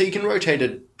 So you can rotate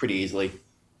it pretty easily.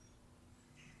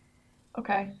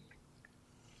 okay.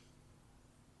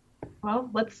 Well,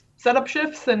 let's set up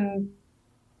shifts and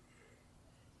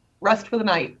rest for the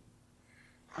night.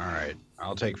 All right.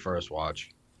 I'll take first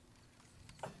watch.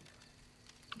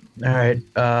 All right,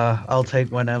 I'll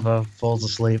take whenever falls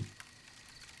asleep.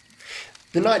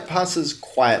 The night passes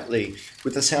quietly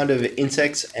with the sound of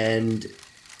insects and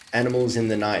animals in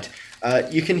the night.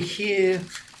 You can hear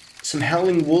some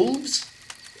howling wolves,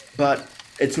 but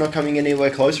it's not coming anywhere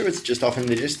closer. It's just off in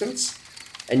the distance.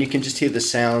 And you can just hear the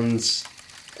sounds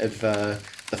of the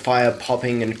fire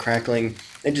popping and crackling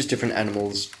and just different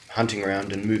animals hunting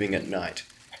around and moving at night.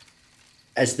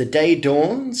 As the day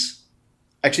dawns...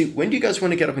 Actually, when do you guys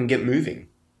want to get up and get moving?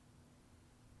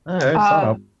 All right, shut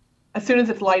up. As soon as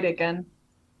it's light again.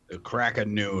 The crack of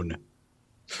noon.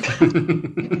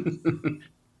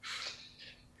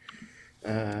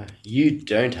 You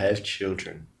don't have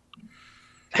children.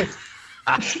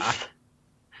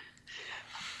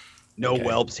 No Okay.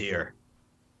 whelps here.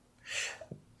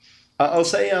 I'll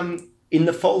say, in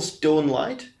the false dawn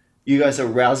light, you guys are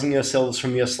rousing yourselves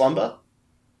from your slumber.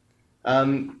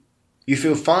 You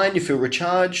feel fine, you feel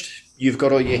recharged, you've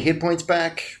got all your hit points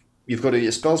back, you've got all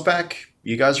your spells back,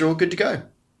 you guys are all good to go.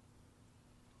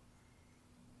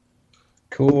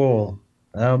 Cool.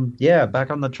 Yeah, back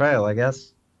on the trail, I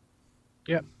guess.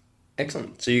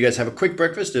 Excellent. So you guys have a quick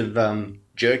breakfast of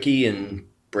jerky and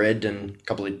bread and a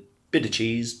couple of bit of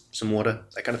cheese, some water,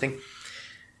 that kind of thing.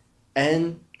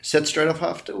 And set straight off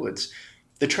afterwards.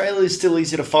 The trail is still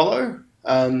easy to follow.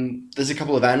 There's a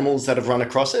couple of animals that have run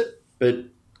across it, but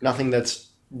nothing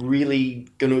that's really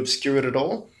going to obscure it at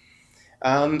all.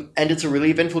 And it's a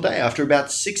really eventful day. After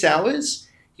about 6 hours,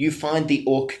 you find the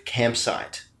orc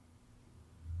campsite.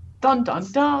 Dun dun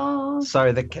dun.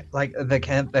 Sorry, the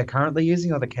camp they're currently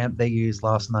using, or the camp they used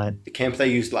last night? The camp they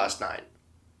used last night.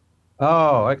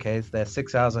 Oh, okay. So they're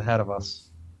 6 hours ahead of us.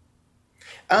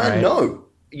 Right. No.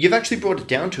 You've actually brought it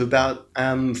down to about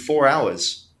 4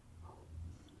 hours.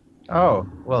 Oh,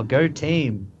 well, go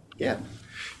team. Yeah.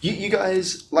 You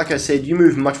guys, like I said, you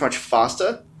move much, much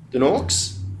faster than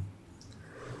orcs.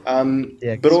 Yeah,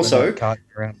 'cause But we're also, not carting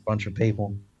around a bunch of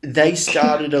people. they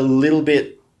started a little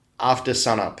bit after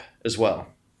sunup as well.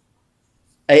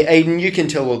 Aiden, you can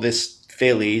tell all this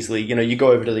fairly easily. You know, you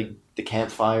go over to the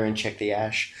campfire and check the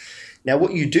ash. Now,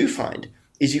 what you do find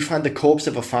is you find the corpse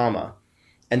of a farmer,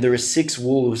 and there are 6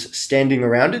 wolves standing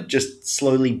around it, just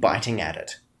slowly biting at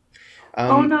it.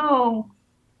 Oh no.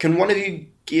 Can one of you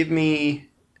give me,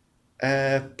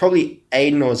 probably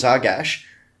Aiden or Zargash,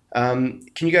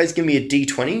 can you guys give me a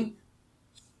D20?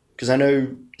 Because I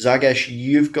know, Zargash,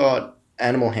 you've got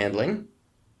animal handling,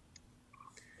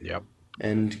 Yep.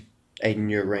 and Aiden,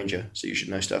 you're a ranger, so you should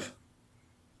know stuff.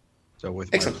 So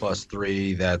with Excellent. my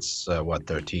 +3, that's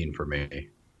 13 for me.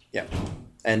 Yeah.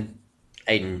 And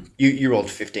Aiden, you rolled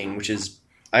 15, which is,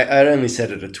 I'd only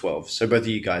set it at 12, so both of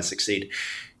you guys succeed.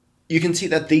 You can see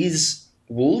that these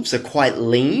wolves are quite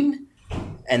lean,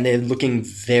 and they're looking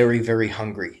very, very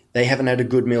hungry. They haven't had a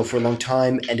good meal for a long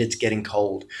time, and it's getting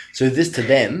cold. So this to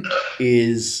them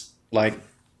is like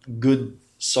good,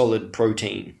 solid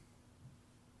protein.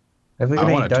 Have we got I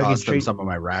any want to doggy toss them treats? some of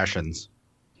my rations.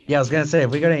 Yeah, I was gonna say,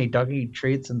 have we got any doggy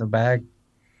treats in the bag?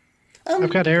 I've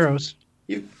got arrows.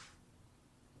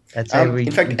 I'd say we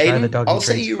in fact, we try the Aiden, doggy I'll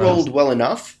say treats you first. rolled well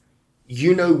enough.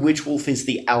 You know which wolf is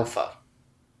the alpha.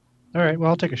 All right, well,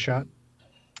 I'll take a shot.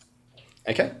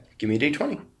 Okay, give me a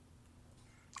d20.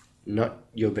 Not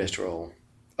your best roll.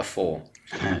 A 4.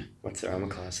 What's their armor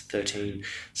class? 13.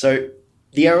 So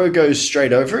the arrow goes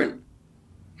straight over it.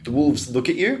 The wolves look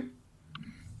at you.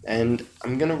 And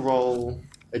I'm going to roll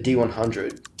a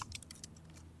d100.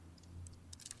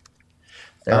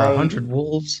 There are Um, 100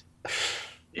 wolves.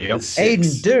 Yep. with 6.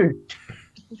 Aiden, dude.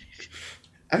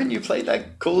 Haven't you played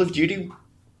that Call of Duty?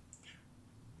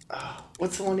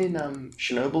 What's the one in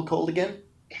Chernobyl called again?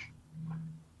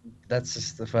 That's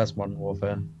just the first Modern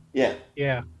Warfare. Yeah.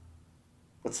 Yeah.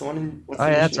 What's the one in... What's Oh, the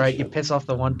yeah, mission that's in right. You Chernobyl? piss off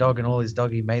the one dog and all his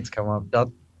doggy mates come up.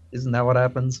 Isn't that what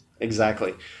happens?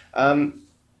 Exactly. Okay,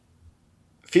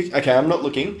 I'm not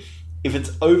looking. If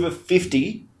it's over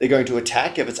 50, they're going to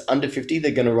attack. If it's under 50,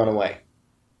 they're going to run away.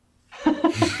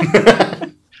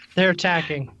 They're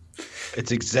attacking.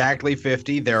 It's exactly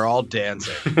 50. They're all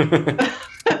dancing.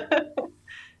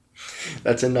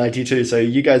 That's a 92, so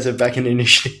you guys are back in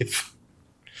initiative.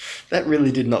 That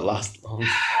really did not last long.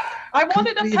 I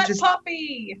wanted a We pet just-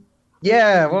 puppy.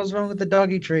 Yeah, what was wrong with the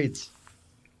doggy treats?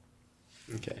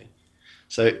 Okay.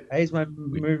 So, I used my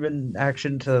movement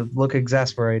action to look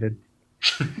exasperated.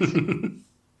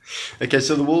 okay,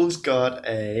 so the wolves got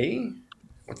a...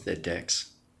 What's their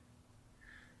dex?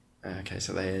 Okay,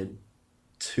 so they had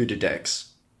 2 to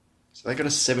dex. So they got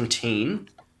a 17.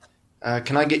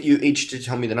 Can I get you each to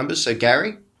tell me the numbers? So,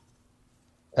 Gary?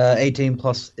 18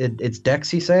 plus... it's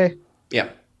dex, you say? Yeah.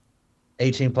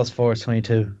 18 plus 4 is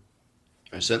 22.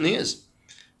 It certainly is.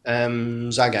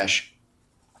 Zargash,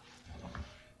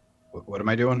 What am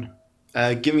I doing?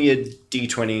 give me a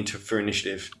d20 for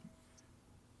initiative.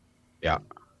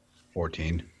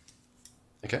 14.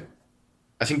 Okay.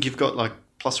 I think you've got like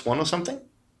 +1 or something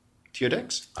to your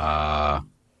dex.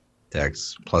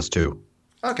 Dex +2.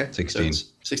 Okay. 16. So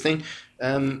it's 16.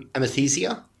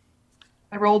 Amethysia,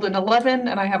 I rolled an 11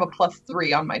 and I have a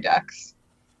 +3 on my dex.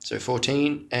 so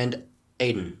 14. And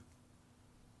Aiden,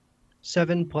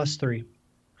 7 plus 3.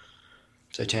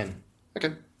 so 10.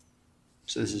 Okay.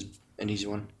 So this is an easy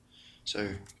one. So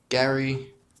Gary,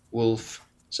 Wolf,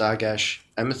 Zargash,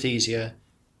 Amethysia,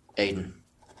 Aiden.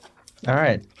 All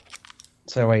right.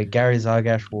 So wait, Gary,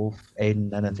 Zargash, Wolf,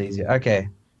 Aiden, and Anesthesia. Okay.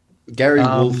 Gary,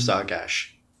 Um, Wolf, Zargash.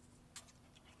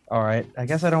 All right. I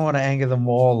guess I don't want to anger them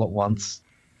all at once.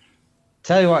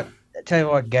 Tell you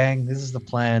what, gang. This is the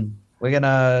plan. We're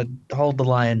gonna hold the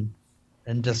line,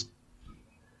 and just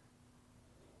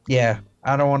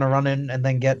I don't want to run in and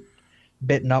then get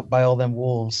bitten up by all them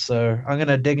wolves. So I'm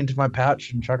gonna dig into my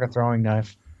pouch and chuck a throwing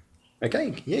knife.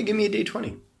 Okay. Yeah, give me a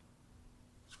d20.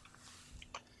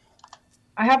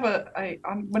 I have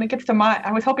when it gets to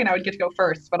I was hoping I would get to go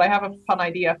first, but I have a fun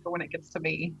idea for when it gets to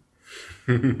me.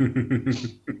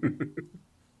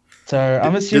 So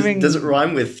I'm assuming. Does it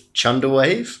rhyme with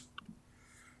Chunderwave?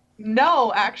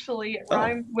 No, actually, it Oh.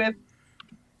 rhymes with.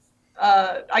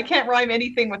 I can't rhyme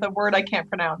anything with a word I can't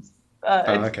pronounce. Oh,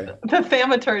 It's okay. the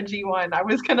thaumaturgy one. I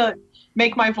was gonna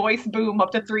make my voice boom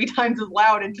up to 3 times as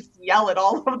loud and just yell at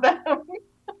all of them.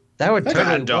 That would totally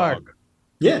Bad work. dog.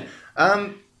 Yeah.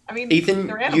 I mean, Ethan,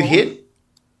 they're you animals. hit.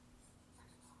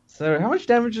 So how much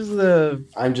damage is the?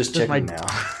 I'm just Just checking my- now.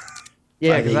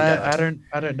 Yeah, I because think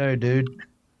I don't know, dude.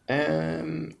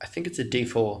 I think it's a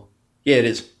D4. Yeah, it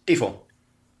is. D4.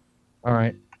 All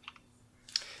right,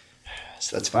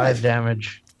 So that's 5 5.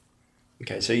 damage.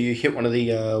 Okay, so you hit one of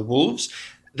the wolves.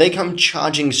 they come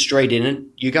charging straight in at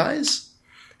you guys.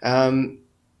 Zargash,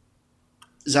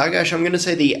 I'm going to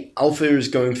say the Alpha is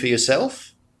going for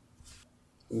yourself.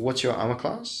 What's your armor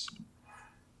class?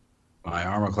 My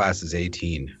armor class is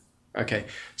 18. Okay,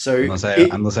 so Unless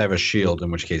I have a shield,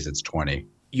 in which case it's 20.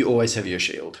 you always have your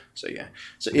shield. So yeah,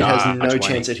 so it Nah, has no 20.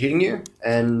 chance at hitting you,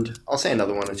 and I'll say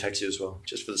another one attacks you as well,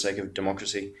 just for the sake of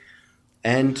democracy.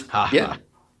 And yeah,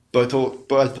 both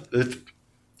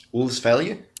wolves fail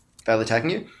attacking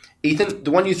you. Ethan,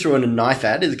 the one you threw in a knife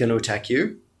at is going to attack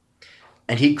you,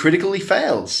 and he critically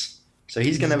fails. So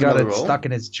he's going to have got another it roll. stuck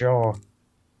in his jaw.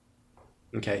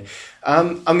 Okay.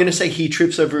 I'm going to say he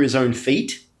trips over his own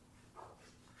feet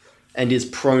and is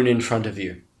prone in front of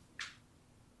you.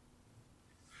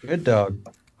 Good dog.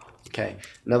 Okay.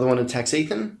 Another one attacks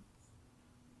Ethan.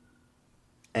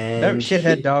 And No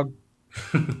shithead dog.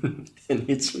 and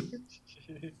hits you.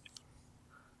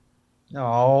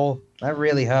 Oh, that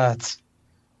really hurts.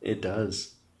 It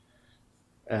does.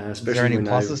 Is Especially there any when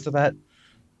pluses to that?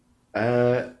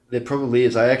 there probably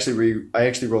is. I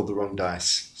actually rolled the wrong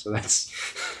dice, so that's.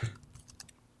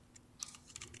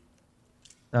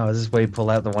 No, is this where you pull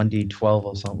out the 1d12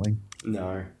 or something?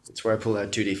 No, it's where I pull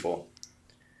out 2d4.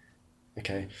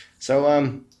 Okay,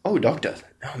 so oh, doctor.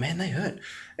 Oh man, they hurt.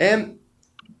 It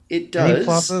Any does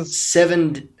pluses?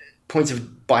 7 points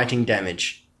of biting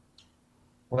damage.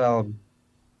 Well,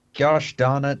 gosh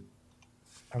darn it.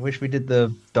 I wish we did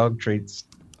the dog treats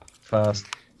first.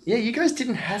 Yeah, you guys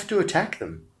didn't have to attack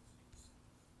them.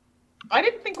 I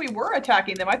didn't think we were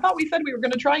attacking them. I thought we said we were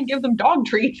going to try and give them dog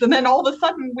treats, and then all of a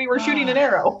sudden we were shooting an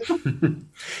arrow.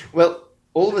 Well,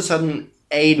 all of a sudden,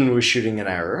 Aiden was shooting an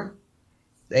arrow.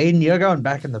 Aiden, you're going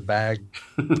back in the bag.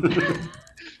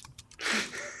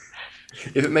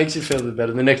 If it makes you feel a bit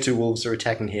better, the next 2 wolves are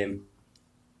attacking him.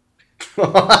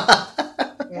 Well,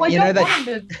 I You don't know that- want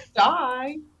him to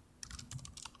die.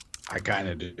 I kind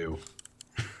of do.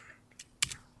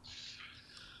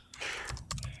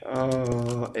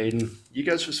 Oh, Aiden, you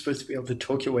guys were supposed to be able to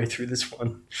talk your way through this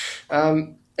one.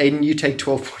 Aiden, you take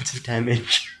 12 points of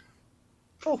damage.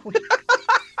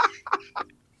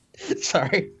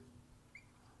 Sorry.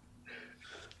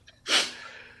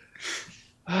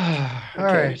 All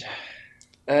Okay. right.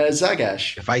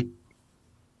 Zargash. If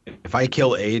I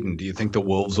kill Aiden, do you think the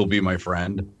wolves will be my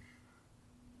friend?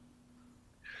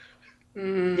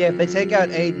 Yeah, if they take out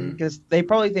Aiden, because they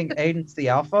probably think Aiden's the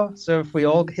alpha, so if we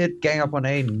all gang up on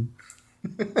Aiden.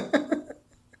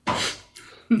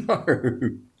 No.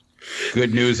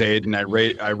 Good news, Aiden.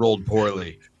 I rolled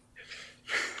poorly.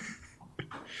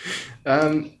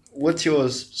 What's your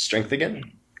strength again?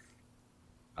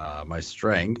 My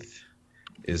strength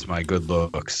is my good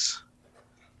looks.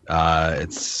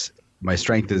 My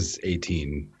strength is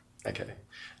 18. Okay.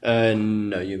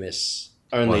 No, you miss.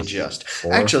 Only Plus just.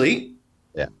 4. Actually,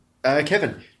 Yeah.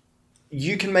 Kevin,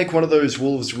 you can make one of those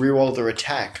wolves reroll their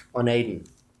attack on Aiden.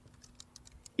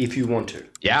 If you want to.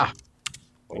 Yeah.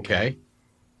 Okay.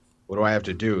 What do I have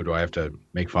to do? Do I have to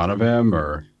make fun of him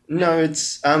or? No,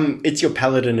 it's your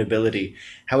paladin ability.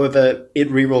 However, it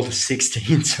rerolled a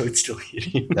 16, so it's still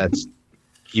hitting. That's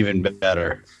even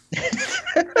better.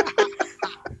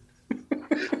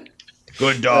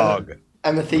 Good dog.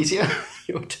 Amathesia,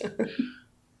 your turn.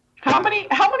 How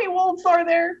many wolves are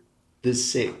there? There's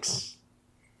 6.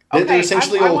 Okay, They're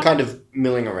essentially I all wanna- kind of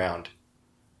milling around.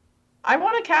 I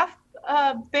want to cast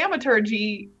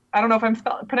thaumaturgy. I don't know if I'm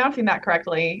pronouncing that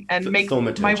correctly, and make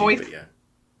Thaumaturgy, my voice. but yeah.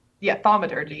 Yeah,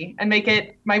 thaumaturgy, and make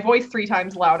it my voice 3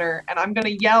 times louder, and I'm gonna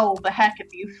yell the heck at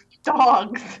these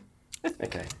dogs.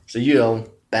 Okay, so you yell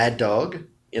 "bad dog"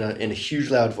 in a huge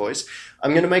loud voice.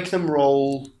 I'm going to make them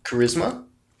roll charisma.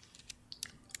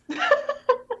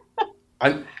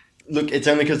 Look, it's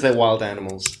only because they're wild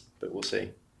animals, but we'll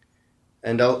see.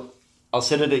 And I'll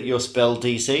set it at your spell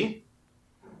DC.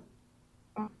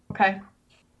 Okay.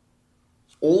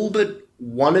 All but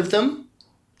one of them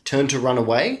turn to run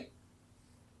away.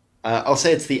 I'll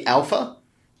say it's the alpha.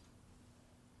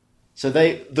 So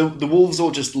the wolves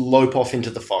all just lope off into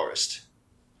the forest.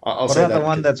 I'll What say about that the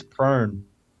one because that's prone?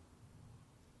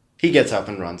 he gets up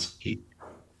and runs. He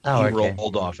Oh, okay.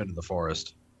 rolled off into the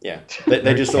forest. Yeah,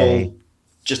 they just Okay. all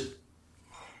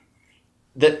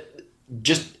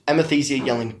just Amathesia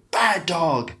yelling "bad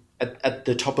dog" at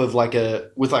the top of with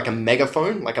a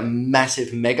megaphone, like a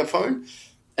massive megaphone,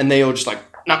 and they all just like,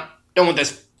 no, don't want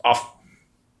this, off.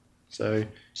 So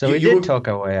So we you did talk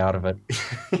our way out of it.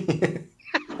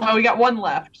 Well, we got one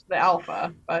left, the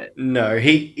alpha, but No,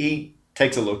 he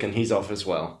takes a look and he's off as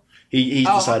well. He's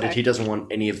Oh, decided okay. he doesn't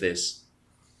want any of this.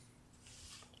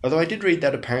 Although I did read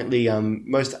that apparently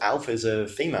most alphas are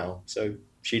female, so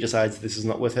she decides this is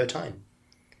not worth her time.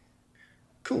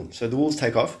 Cool. So the wolves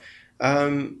take off.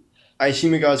 I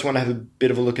assume you guys want to have a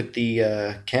bit of a look at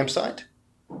the campsite?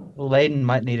 Well, Aiden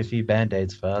might need a few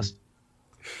band-aids first.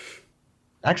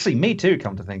 Actually, me too,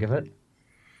 come to think of it.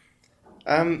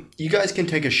 You guys can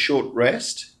take a short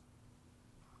rest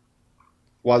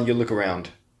while you look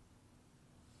around.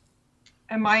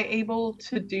 Am I able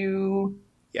to do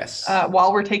Yes.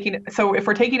 while we're taking? So if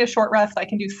we're taking a short rest, I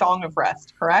can do Song of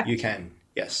Rest, correct? You can,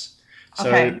 yes. So,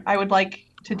 Okay, I would like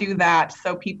to do that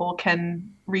so people can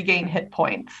regain hit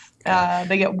points.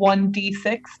 They get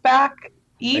 1d6 back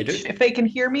each do. if they can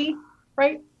hear me,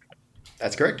 right?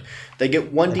 that's correct. They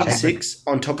get 1d6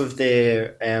 on top of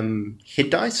their hit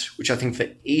dice, which I think for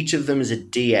each of them is a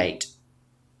d8.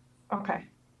 Okay.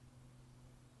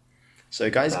 So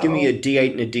guys, give me a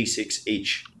d8 and a d6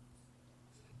 each.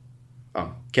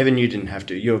 Oh, Kevin, you didn't have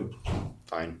to. You're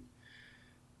fine.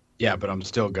 Yeah, but I'm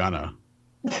still gonna.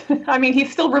 I mean,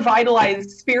 he's still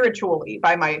revitalized spiritually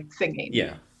by my singing.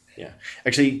 Yeah.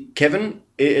 Actually, Kevin,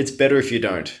 it's better if you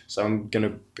don't. So I'm going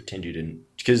to pretend you didn't.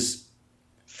 Because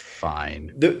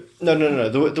Fine. No.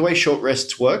 The way short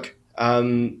rests work,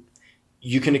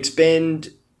 you can expend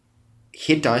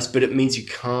hit dice, but it means you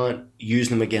can't use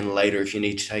them again later if you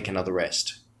need to take another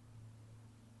rest.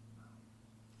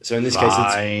 So in this case,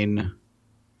 it's Fine.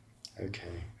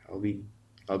 okay. I'll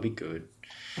be good.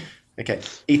 Okay,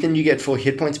 Ethan, you get 4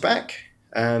 hit points back.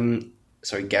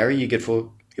 Sorry, Gary, you get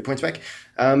 4 hit points back.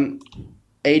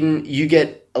 Aiden, you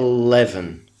get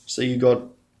 11. So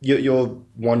you're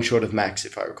one short of max,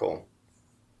 if I recall.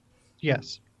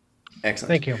 Yes. Excellent.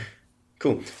 Thank you.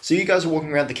 Cool. So you guys are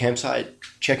walking around the campsite,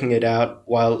 checking it out,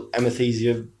 while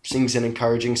Amethysia sings an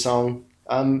encouraging song.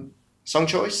 Song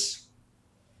choice?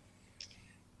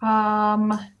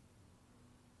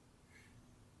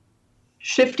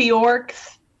 Shifty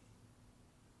Orcs,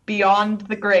 Beyond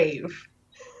the Grave.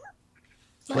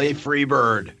 Play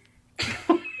Freebird.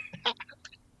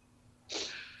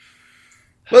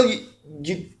 Well,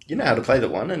 you know how to play that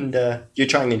one, and you're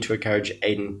trying to encourage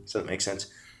Aiden, so that makes sense.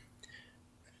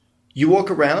 You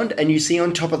walk around, and you see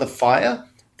on top of the fire,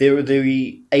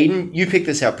 Aiden, you pick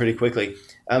this out pretty quickly.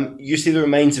 You see the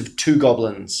remains of 2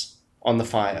 goblins on the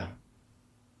fire.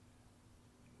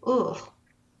 Ugh.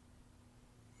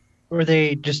 Were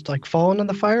they just like fallen on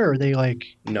the fire, or are they like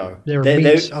No. they were They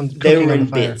meats on were cooking on in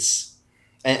the fire? bits,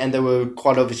 and they were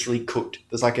quite obviously cooked.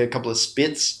 There's like a couple of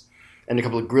spits and a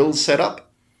couple of grills set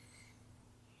up.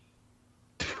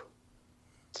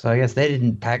 So I guess they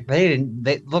didn't pack.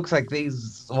 It looks like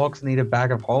these orcs need a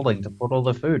bag of holding to put all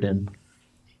the food in.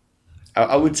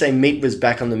 I would say meat was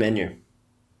back on the menu.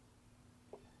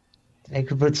 They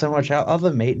could put so much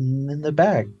other meat in the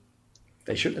bag.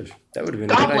 They should have. That would have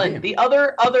been a Goblin, good the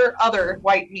other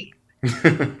white meat.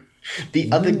 idea.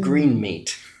 The other green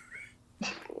meat.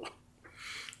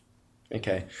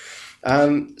 Okay.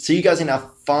 So you guys are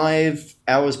now 5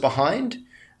 hours behind.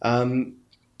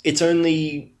 It's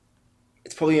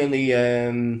probably only,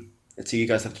 let's see, you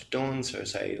guys have to dawn, so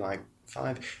say like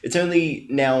 5. It's only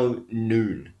now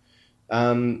noon.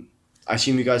 I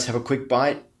assume you guys have a quick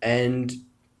bite and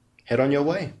head on your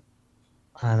way.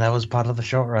 That was part of the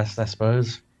short rest, I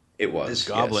suppose. It was. This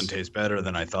goblin yes. tastes better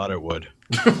than I thought it would.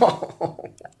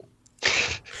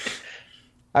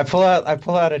 I pull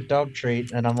out a dog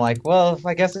treat, and I'm like, well,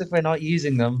 I guess if we're not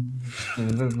using them,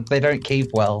 they don't keep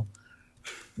well.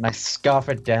 And I scarf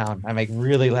it down. I make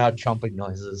really loud chomping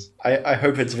noises. I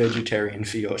hope it's vegetarian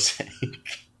for your sake.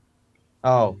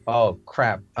 Oh,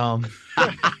 crap. I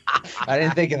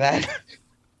didn't think of that.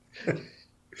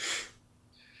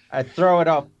 I throw it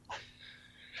up.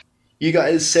 You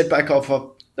guys set back off.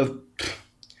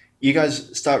 You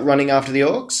guys start running after the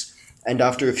orcs, and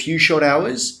after a few short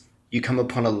hours, you come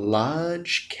upon a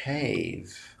large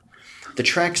cave. The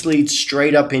tracks lead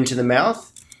straight up into the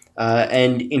mouth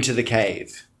and into the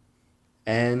cave.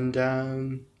 And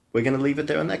we're going to leave it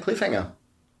there on that cliffhanger.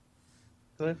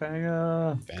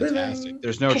 Cliffhanger. Fantastic.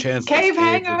 There's no chance Cave this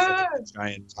cave looks like hanger! a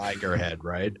giant tiger head,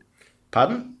 right?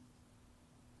 Pardon?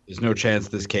 There's no chance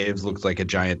this cave looks like a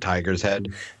giant tiger's head.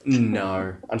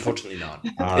 No, unfortunately not.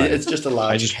 All right. It's just a I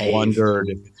large just cave. wondered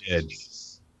if it did.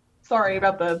 Sorry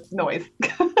about the noise.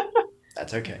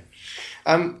 That's okay.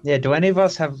 Yeah, do any of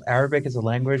us have Arabic as a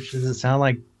language? Does it sound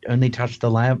like only touch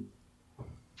the lamp?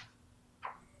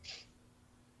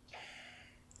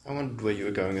 I wondered where you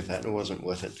were going with that, and it wasn't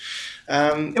worth it.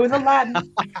 It was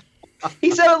Aladdin.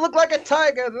 He said it looked like a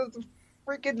tiger. The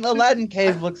freaking Aladdin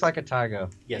cave looks like a tiger.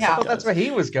 Yes, Yeah. I it thought that's does. where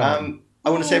he was going. I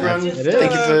want to say, everyone, It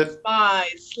thank you for disturbs my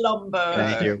slumber.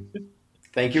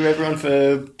 Thank you, everyone,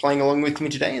 for playing along with me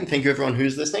today, and thank you, everyone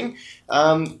who's listening.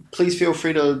 Please feel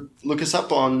free to look us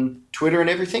up on Twitter and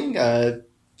everything.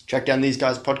 check down these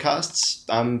guys' podcasts.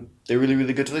 They're really,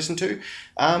 really good to listen to.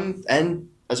 And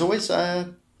as always,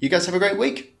 you guys have a great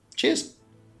week. Cheers.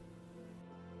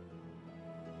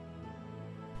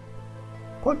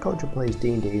 Podculture Plays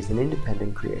D&D is an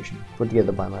independent creation put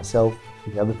together by myself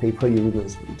and the other people you're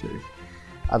listening to.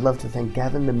 I'd love to thank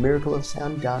Gavin, the Miracle of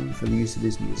Sound Gun, for the use of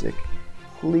his music.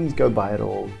 Please go buy it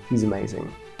all, he's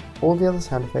amazing. All the other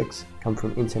sound effects come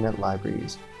from internet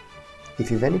libraries.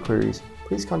 If you have any queries,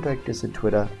 please contact us at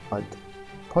Twitter at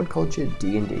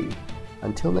PodcultureD&D.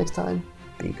 Until next time,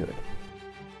 be good.